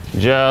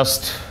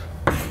 just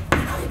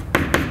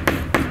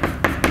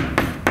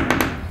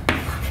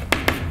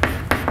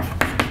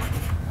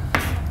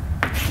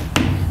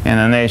in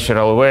a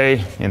natural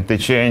way,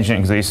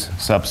 interchanging these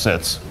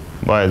subsets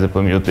by the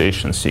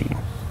permutation sigma.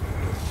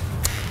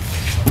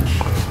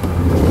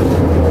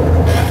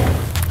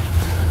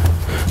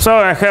 So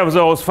I have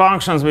those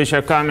functions which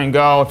are coming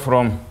out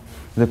from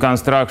the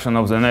construction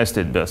of the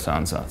nested best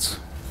ansatz.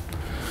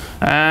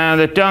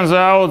 And it turns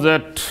out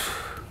that,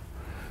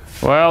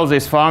 well,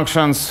 these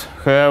functions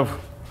have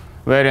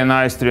very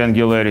nice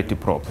triangularity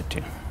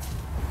property.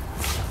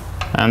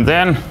 And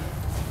then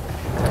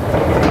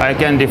I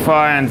can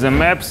define the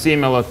map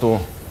similar to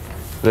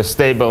the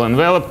stable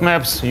enveloped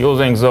maps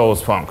using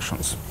those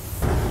functions.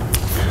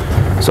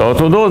 So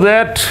to do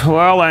that,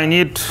 well, I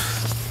need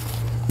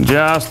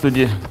just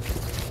to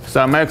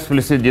some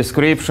explicit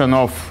description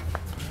of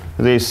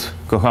these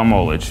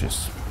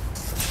cohomologies.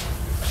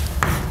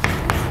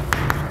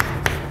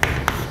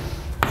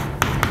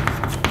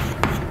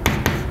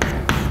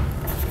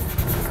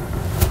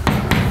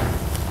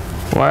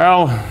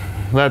 Well,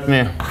 let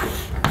me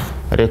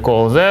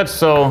recall that.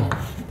 So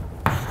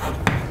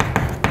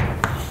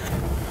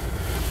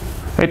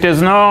it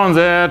is known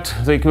that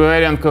the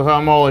equivariant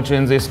cohomology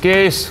in this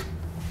case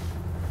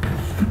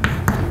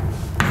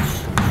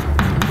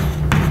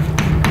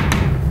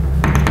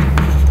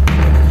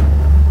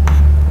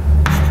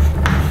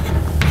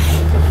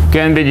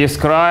can be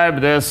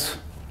described as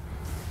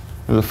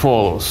the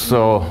follows.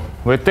 So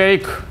we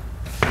take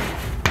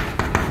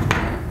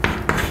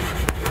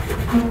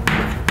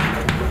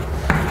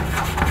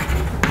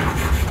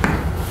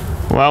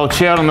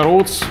Chern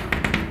roots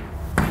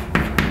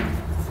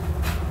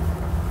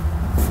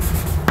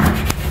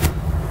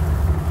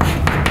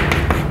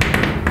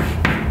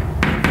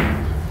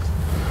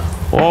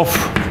of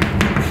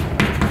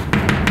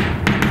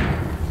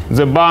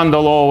the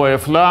bundle over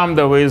F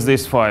lambda with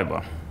this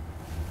fiber.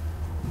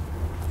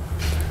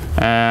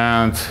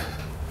 And,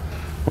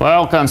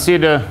 well,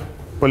 consider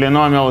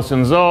polynomials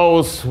in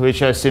those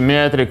which are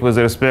symmetric with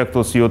respect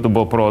to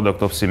suitable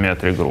product of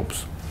symmetric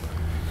groups.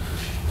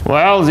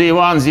 Well,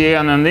 Z1,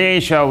 Zn, and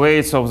H are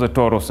weights of the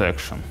torus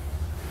action.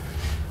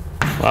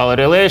 Well,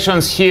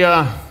 relations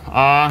here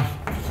are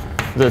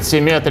that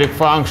symmetric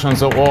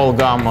functions of all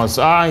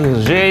gammas I,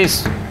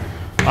 J's,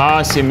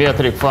 are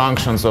symmetric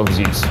functions of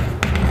these.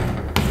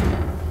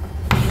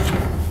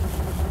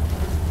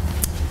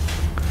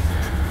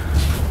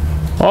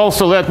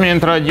 Also, let me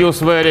introduce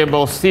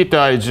variables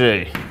theta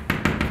ij.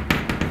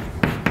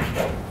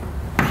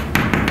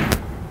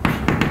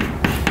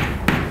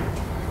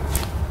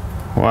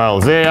 Well,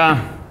 they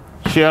are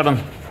Chern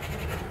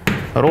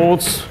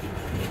roots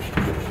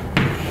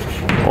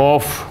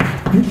of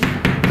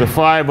the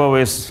fiber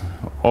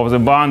of the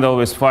bundle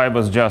with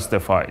fibers just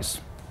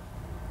Fi's.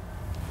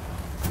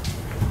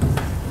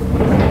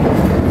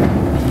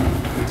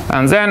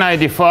 And then I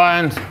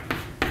defined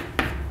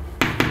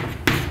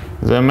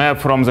the map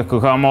from the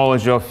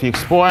cohomology of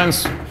fixed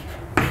points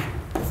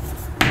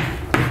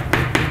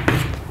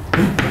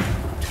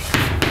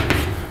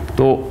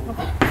to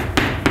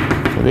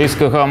this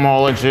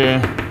cohomology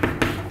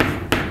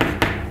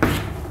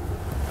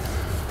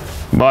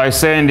by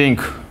sending,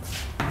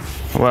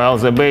 well,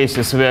 the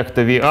basis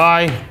vector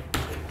Vi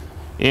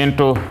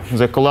into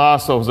the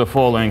class of the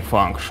following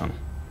function.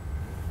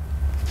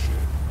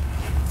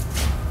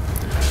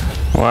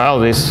 Well,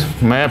 this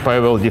map I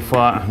will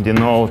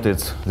denote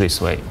it this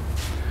way.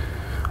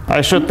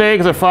 I should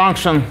take the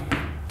function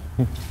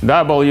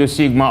W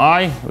sigma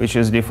I, which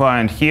is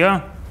defined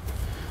here,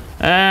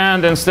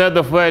 and instead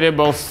of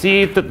variables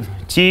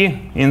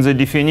t in the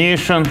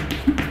definition,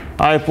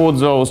 I put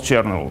those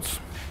Chern roots.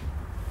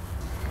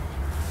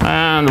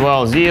 And,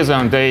 well, these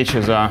and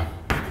h's are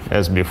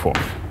as before.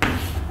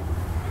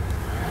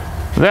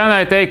 Then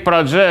I take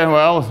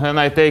and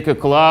I take a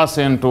class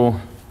in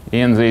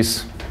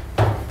this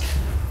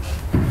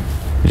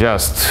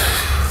just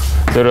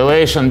the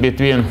relation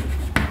between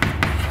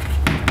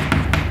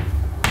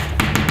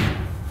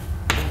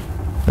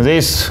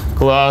these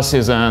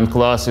classes and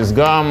classes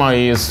gamma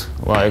is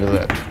like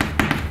that.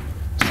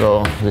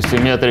 So the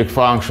symmetric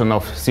function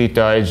of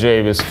theta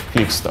ij with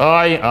fixed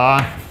I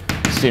are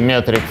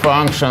symmetric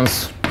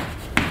functions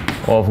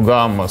of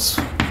gammas.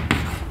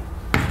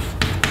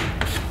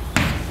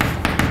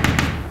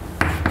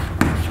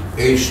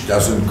 H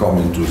doesn't come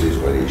into this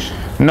relation.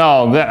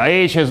 No,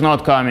 H is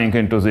not coming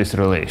into this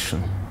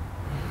relation.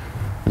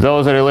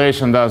 Those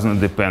relation doesn't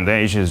depend.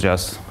 H is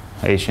just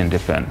H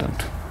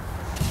independent.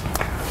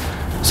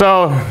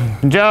 So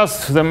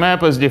just the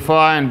map is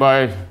defined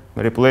by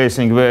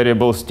replacing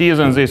variables t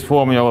in this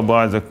formula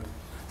by the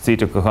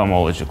theta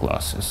cohomology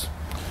classes.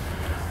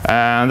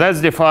 And that's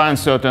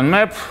defines certain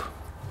map.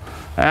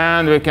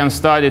 And we can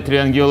study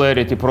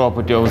triangularity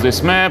property of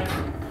this map.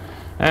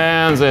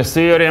 And the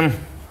theorem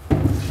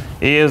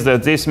is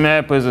that this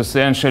map is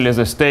essentially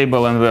the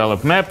stable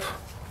envelope map.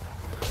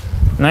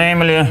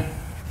 Namely,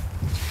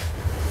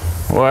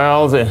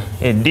 well,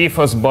 it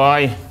differs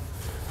by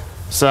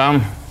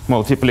some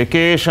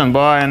multiplication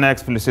by an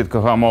explicit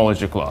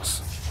cohomology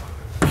class.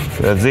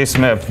 That this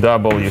map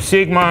W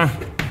sigma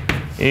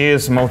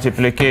is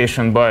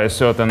multiplication by a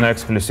certain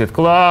explicit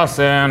class,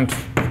 and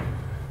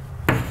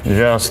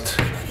just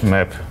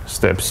map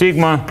step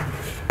sigma.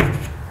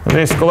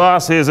 This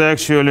class is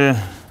actually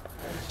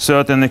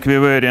certain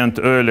equivariant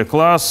early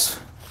class.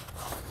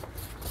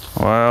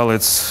 Well,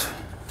 it's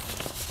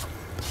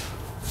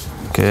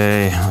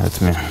okay,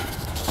 let me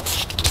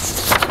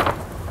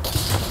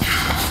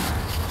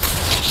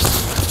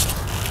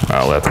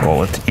let's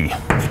call it E.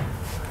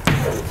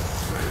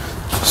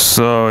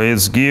 So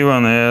it's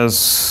given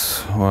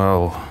as,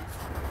 well,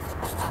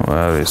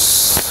 where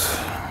is,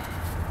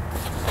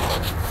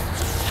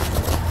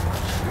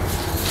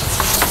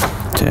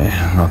 okay,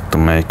 not to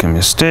make a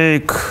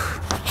mistake.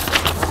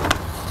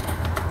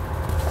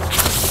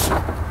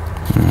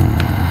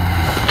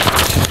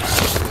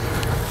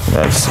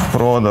 That's the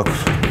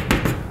product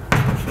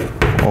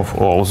of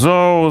all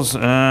those,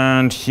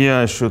 and here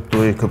I should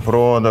take a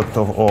product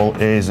of all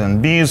A's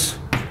and B's.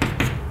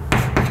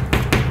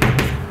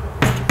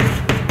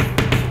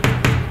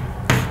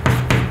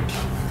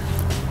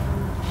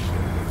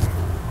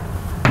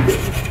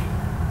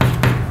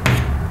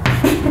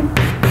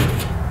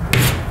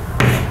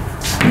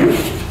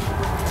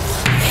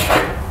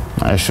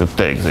 I should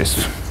take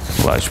this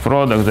large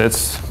product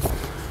that's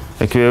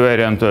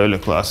equivariant early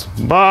class.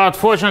 But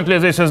fortunately,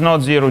 this is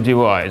not zero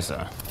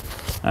divisor.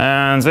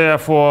 And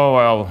therefore,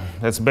 well,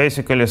 let's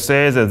basically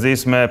say that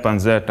this map and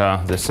that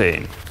are the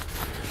same.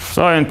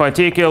 So in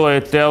particular,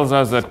 it tells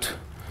us that,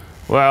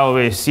 well,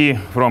 we see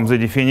from the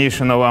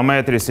definition of our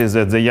matrices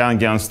that the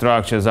Youngian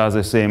structures are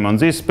the same on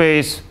this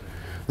space.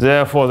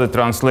 Therefore, the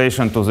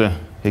translation to the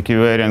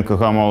equivariant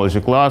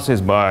cohomology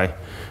classes by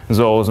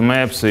those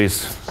maps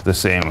is the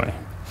same way.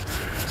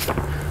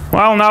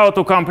 Well, now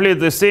to complete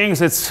the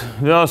things, it's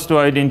worth to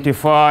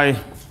identify,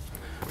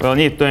 we'll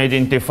need to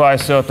identify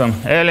certain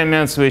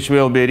elements which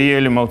will be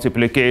really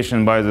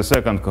multiplication by the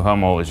second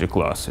cohomology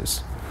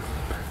classes.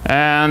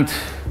 And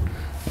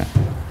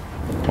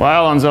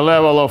while on the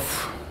level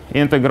of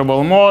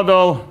integrable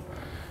model,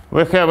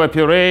 we have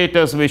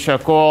operators which are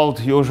called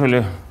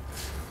usually,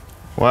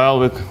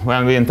 well,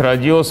 when we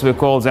introduce, we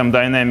call them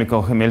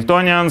dynamical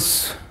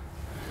Hamiltonians.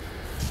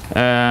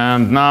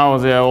 And now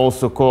they are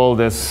also called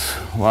as,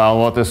 well,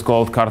 what is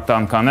called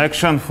Cartan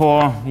connection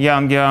for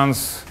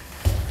Youngians.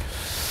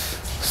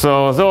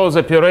 So those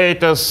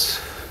operators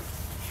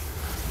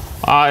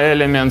are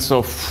elements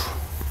of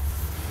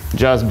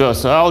just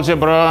Bersor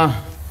algebra,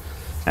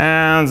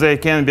 and they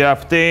can be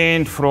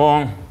obtained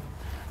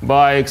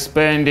by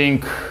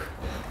expanding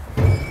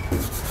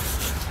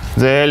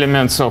the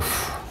elements of,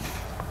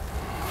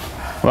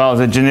 well,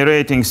 the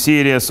generating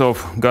series of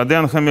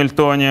Gaden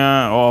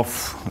Hamiltonia,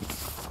 of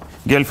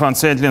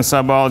Gelfand-Sedlin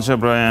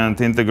subalgebra,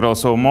 and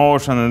integrals of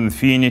motion and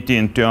infinity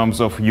in terms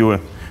of U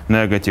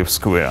negative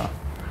square.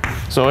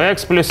 So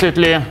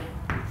explicitly,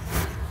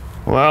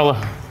 well,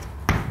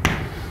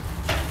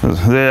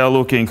 they are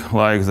looking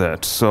like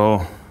that.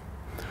 So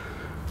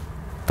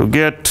to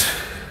get,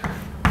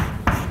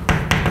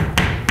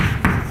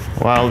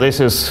 well, this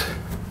is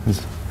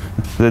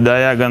the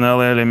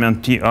diagonal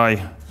element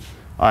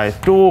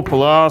Ti2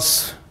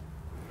 plus,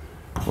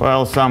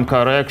 well, some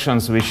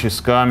corrections which is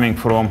coming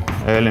from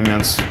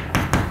elements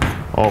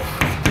of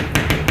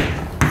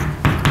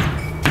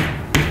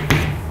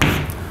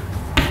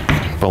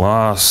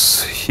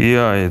plus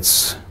here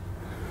it's,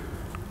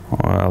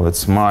 well,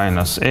 it's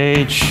minus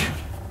h,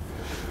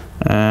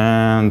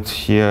 and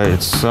here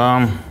it's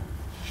some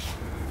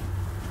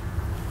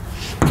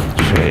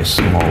j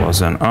smaller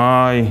than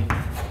I,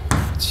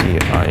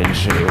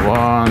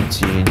 Tij1,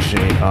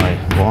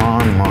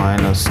 Tji1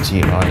 minus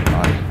Tii1,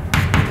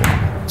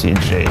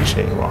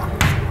 Tjj1.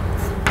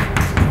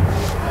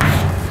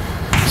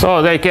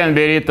 So they can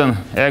be written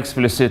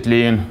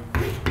explicitly in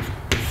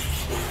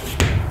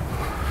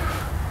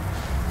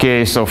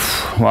case of,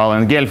 well,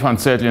 in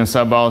Gelfand-Sedlin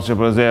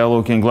subalgebra, they are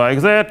looking like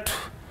that.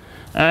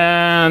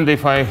 And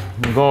if I'm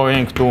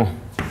going to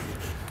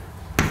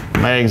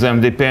make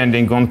them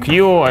depending on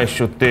Q, I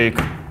should take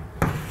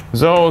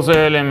those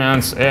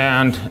elements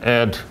and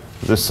add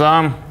the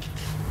sum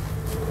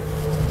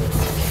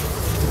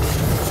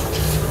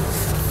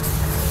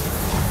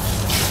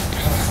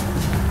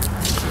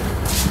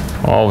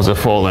of the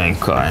following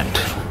kind.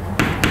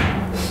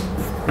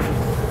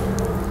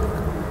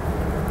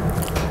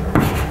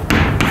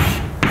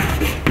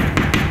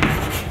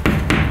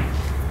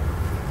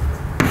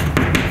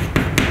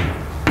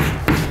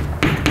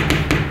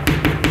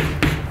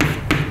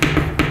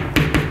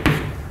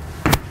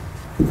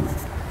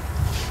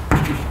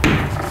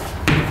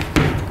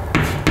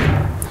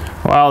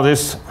 Well,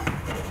 this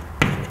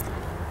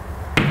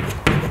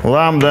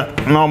lambda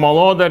normal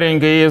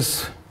ordering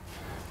is,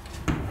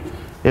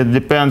 it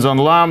depends on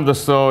lambda,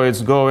 so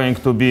it's going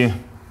to be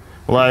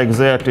like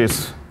that,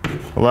 is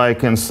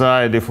like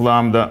inside if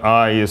lambda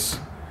I is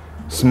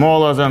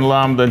smaller than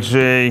lambda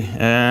j,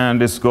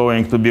 and it's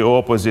going to be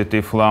opposite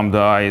if lambda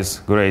I is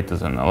greater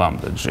than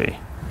lambda j.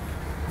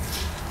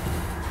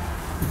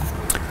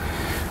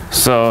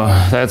 So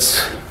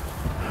that's,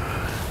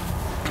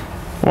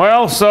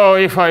 well, so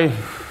if I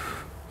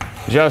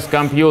just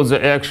compute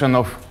the action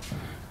of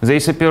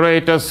these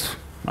operators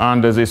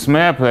under this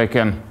map, I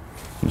can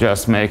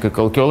just make a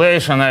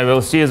calculation, I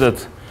will see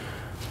that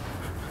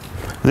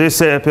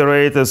these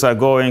operators are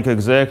going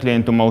exactly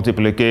into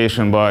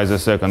multiplication by the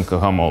second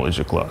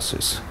cohomology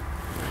classes.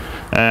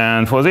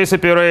 And for these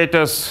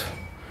operators,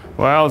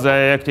 well,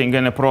 they're acting in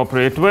an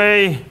appropriate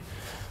way.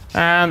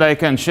 And I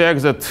can check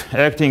that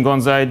acting on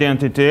the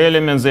identity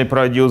elements, they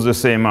produce the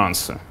same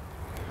answer.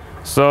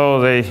 So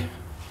they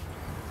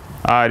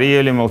are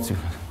really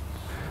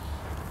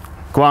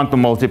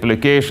quantum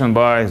multiplication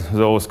by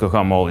those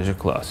cohomology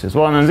classes.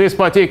 Well, in this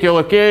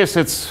particular case,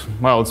 it's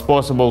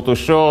possible to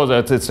show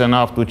that it's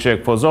enough to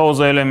check for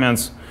those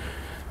elements.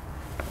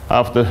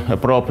 After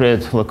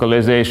appropriate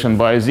localization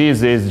by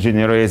these, this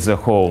generates the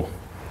whole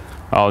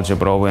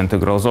algebra of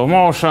integrals of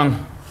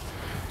motion.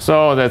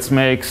 So that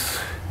makes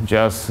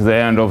just the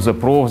end of the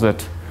proof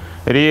that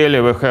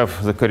really we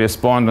have the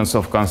correspondence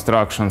of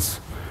constructions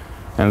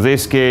in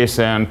this case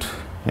and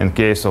in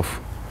case of,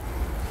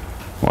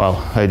 well,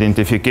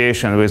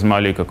 identification with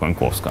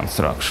Malika-Konkov's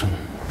construction.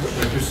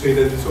 But you say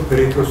that these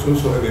operators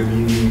also have a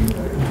meaning in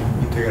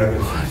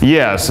integrable systems?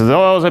 Yes,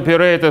 those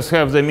operators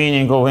have the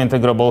meaning of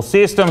integrable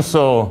systems.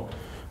 So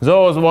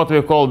those what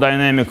we call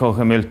dynamical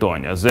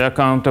Hamiltonians. Their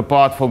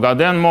counterpart for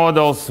Gaden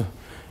models,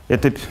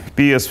 it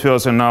appears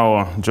first in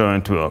our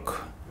joint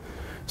work.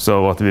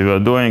 So what we were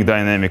doing,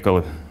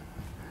 dynamical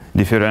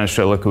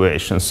differential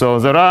equations. So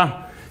there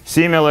are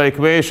similar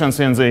equations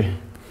in the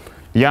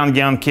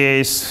Yangian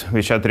case,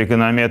 which are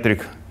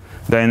trigonometric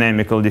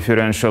dynamical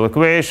differential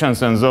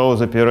equations, and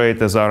those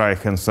operators are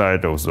right-hand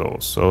side of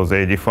those. So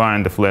they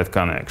define the flat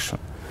connection.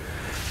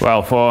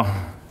 Well, for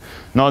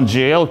not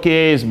GL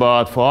case,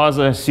 but for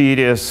other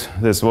series,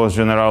 this was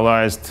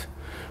generalized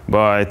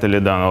by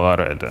Toledano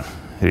Lareda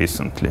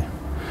recently.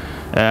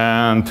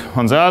 And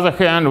on the other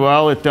hand,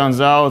 well, it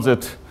turns out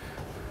that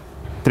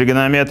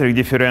trigonometric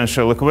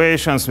differential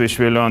equations, which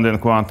we learned in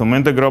quantum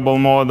integrable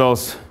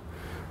models,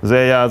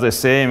 they are the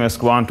same as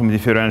quantum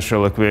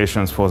differential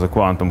equations for the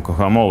quantum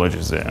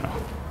cohomology there.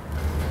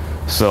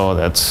 So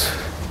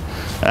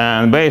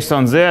and based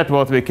on that,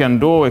 what we can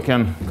do, we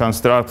can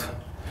construct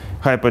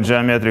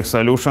hypergeometric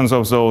solutions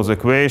of those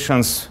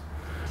equations,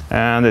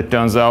 and it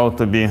turns out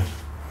to be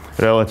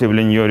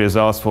relatively new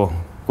results for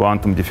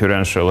quantum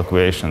differential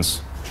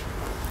equations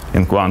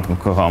in quantum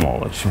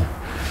cohomology.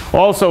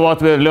 Also,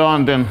 what we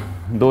learned in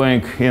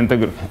doing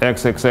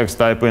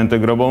XXX-type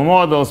integrable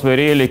models, we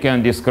really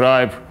can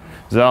describe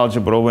the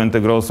algebra of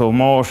integrals of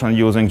motion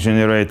using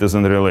generators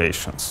and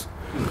relations.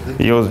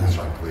 They cannot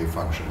construct wave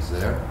functions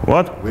there.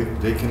 What?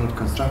 They cannot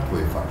construct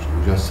wave functions.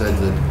 You just said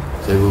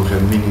that they will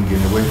have meaning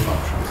in the wave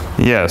functions.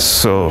 Yes,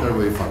 so. What are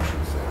wave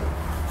functions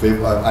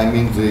there? I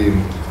mean the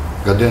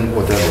Gaden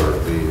whatever,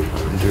 the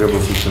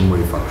integrable system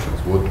wave functions.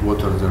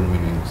 What are their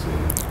meanings?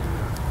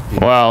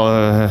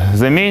 Well,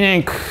 the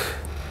meaning.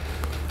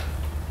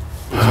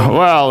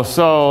 Well,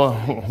 so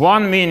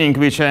one meaning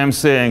which I am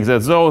saying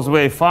that those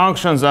wave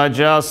functions are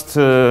just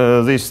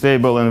these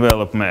stable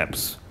envelope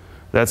maps.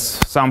 That's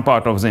some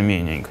part of the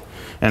meaning.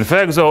 In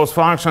fact, those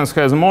functions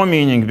has more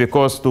meaning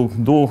because to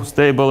do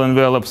stable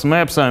envelopes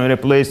maps, I'm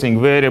replacing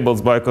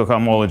variables by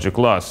cohomology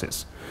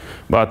classes.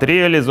 But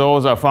really,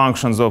 those are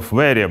functions of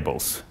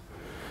variables.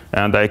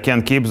 And I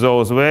can keep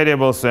those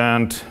variables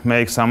and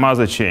make some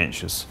other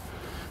changes.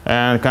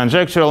 And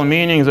conjectural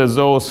meaning that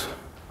those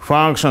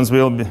functions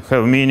will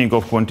have meaning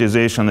of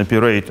quantization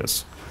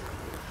operators,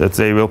 that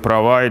they will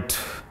provide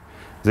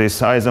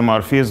this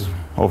isomorphism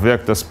of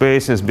vector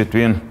spaces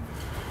between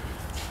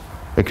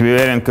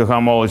equivariant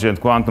cohomology and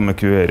quantum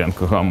equivariant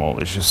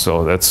cohomology.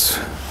 So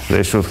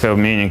they should have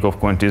meaning of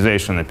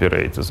quantization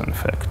operators, in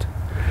fact.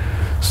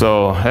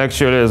 So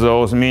actually,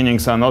 those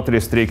meanings are not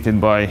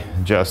restricted by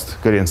just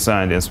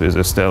coincidence with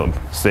the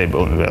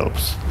stable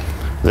envelopes.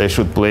 They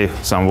should play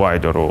some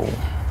wider role.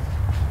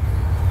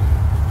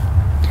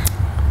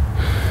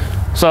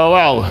 So,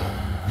 well,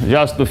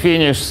 just to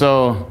finish,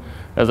 so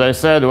as I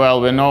said,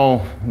 well, we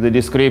know the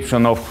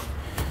description of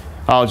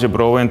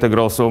algebra of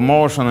integrals of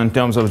motion in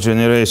terms of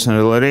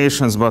generational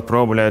relations, but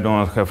probably I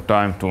don't have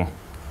time to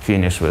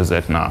finish with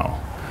that now.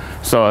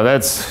 So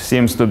that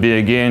seems to be,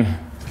 again,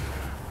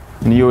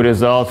 new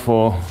result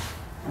for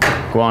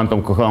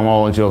quantum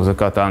cohomology of the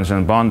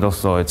cotangent bundle,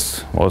 so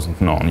it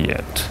wasn't known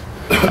yet.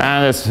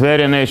 And it's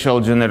very natural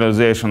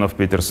generalization of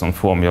Peterson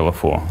formula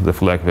for the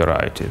flag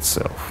variety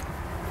itself.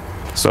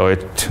 So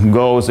it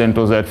goes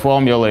into that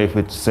formula if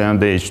it's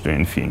send h to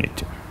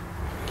infinity.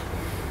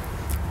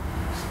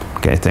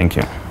 Okay, thank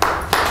you.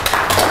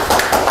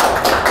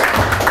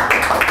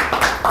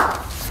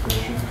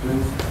 Questions,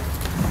 please?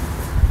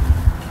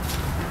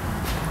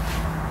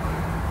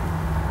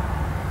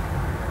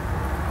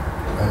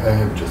 I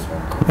have just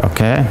one comment.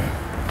 Okay.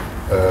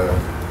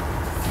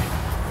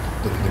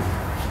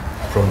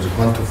 From the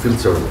quantum field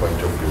theory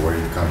point of view, where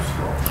it comes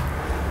from,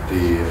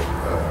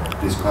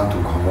 this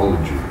quantum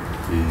homology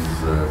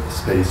is a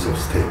space of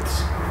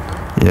states.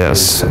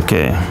 Yes,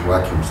 okay.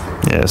 Vacuum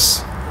states.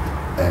 Yes.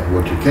 And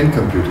what you can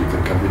compute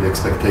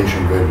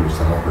expectation values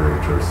and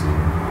operators in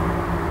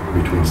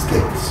between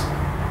states.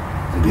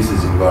 And this is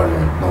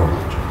invariant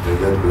knowledge.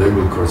 They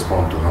will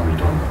correspond to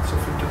Hamiltonians of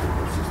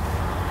integrable systems.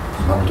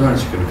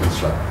 Hamiltonians you can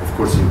reconstruct. Of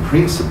course, in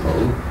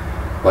principle,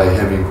 by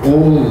having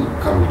all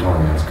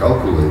Hamiltonians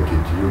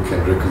calculated, you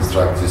can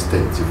reconstruct the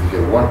states. If you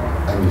have one,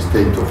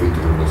 state of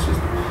integrable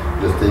system,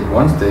 just take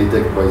one state,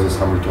 take by this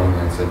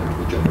Hamiltonians and it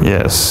will generate.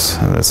 Yes,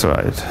 that's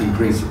right. In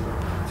principle.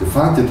 The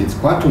fact that it's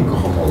quantum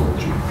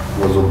cohomology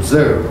was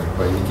observed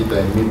by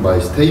Nikita and me by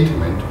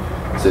statement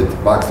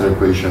that Baxter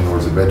equation or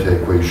the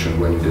beta equation,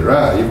 when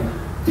derived,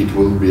 it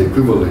will be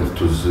equivalent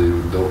to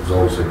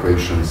those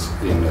equations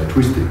in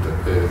twisted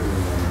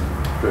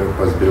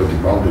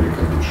quasi-periodic boundary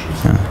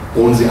conditions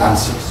on the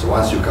answers. So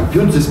once you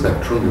compute the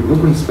spectrum, you look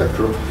at the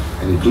spectrum,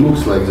 and it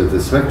looks like the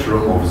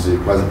spectrum of the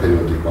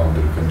quasi-periodic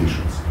boundary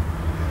conditions.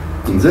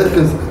 In that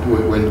case,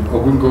 when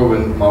Ogunkov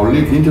and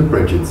Maulik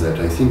interpreted that,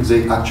 I think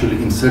they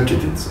actually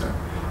inserted it there.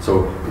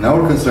 So in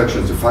our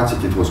construction, the fact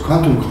that it was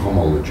quantum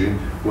cohomology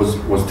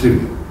was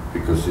trivial,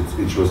 because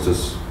it was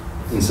just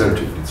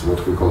inserted. It's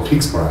what we call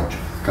Higgs branch,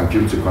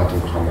 compute the quantum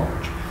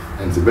cohomology.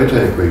 And the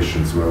beta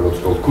equations were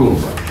what's called Coulomb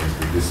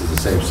functions. This is the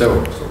same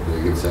several, so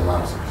they give the same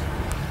answers.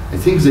 I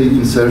think they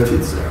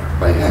inserted there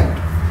by hand.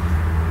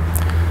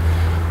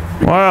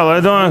 Well, I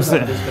don't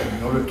understand.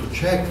 In order to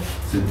check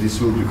that this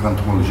will be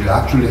quantum homology, you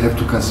actually have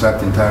to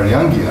construct entire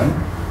Youngian,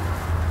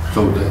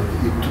 so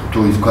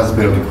to its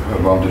quasi-periodic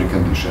boundary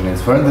condition.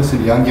 As far as the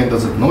Youngian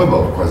doesn't know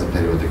about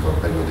quasi-periodic or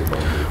periodic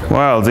boundary condition.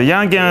 Well, the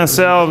Youngian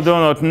itself do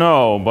not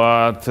know,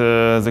 but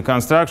the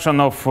construction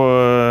of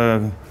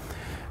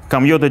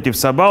commutative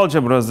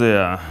subalgebras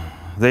there,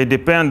 they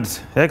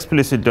depend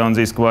explicitly on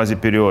this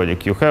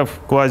quasi-periodic. You have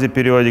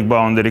quasi-periodic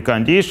boundary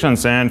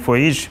conditions, and for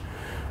each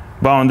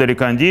boundary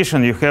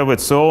condition, you have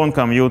its own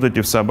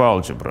commutative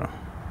subalgebra.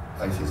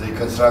 I see. They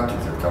constructed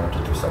that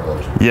commutative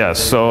subalgebra. Yes,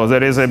 so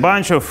there is a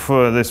bunch of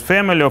this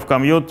family of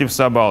commutative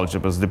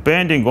subalgebras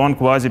depending on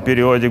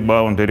quasi-periodic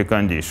boundary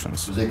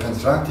conditions. So they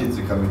constructed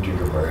the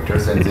commuting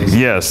operators and they...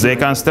 Yes, they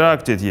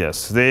constructed,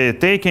 yes. They're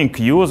taking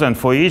Qs, and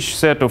for each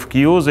set of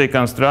Qs, they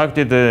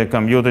constructed a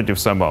commutative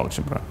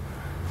subalgebra.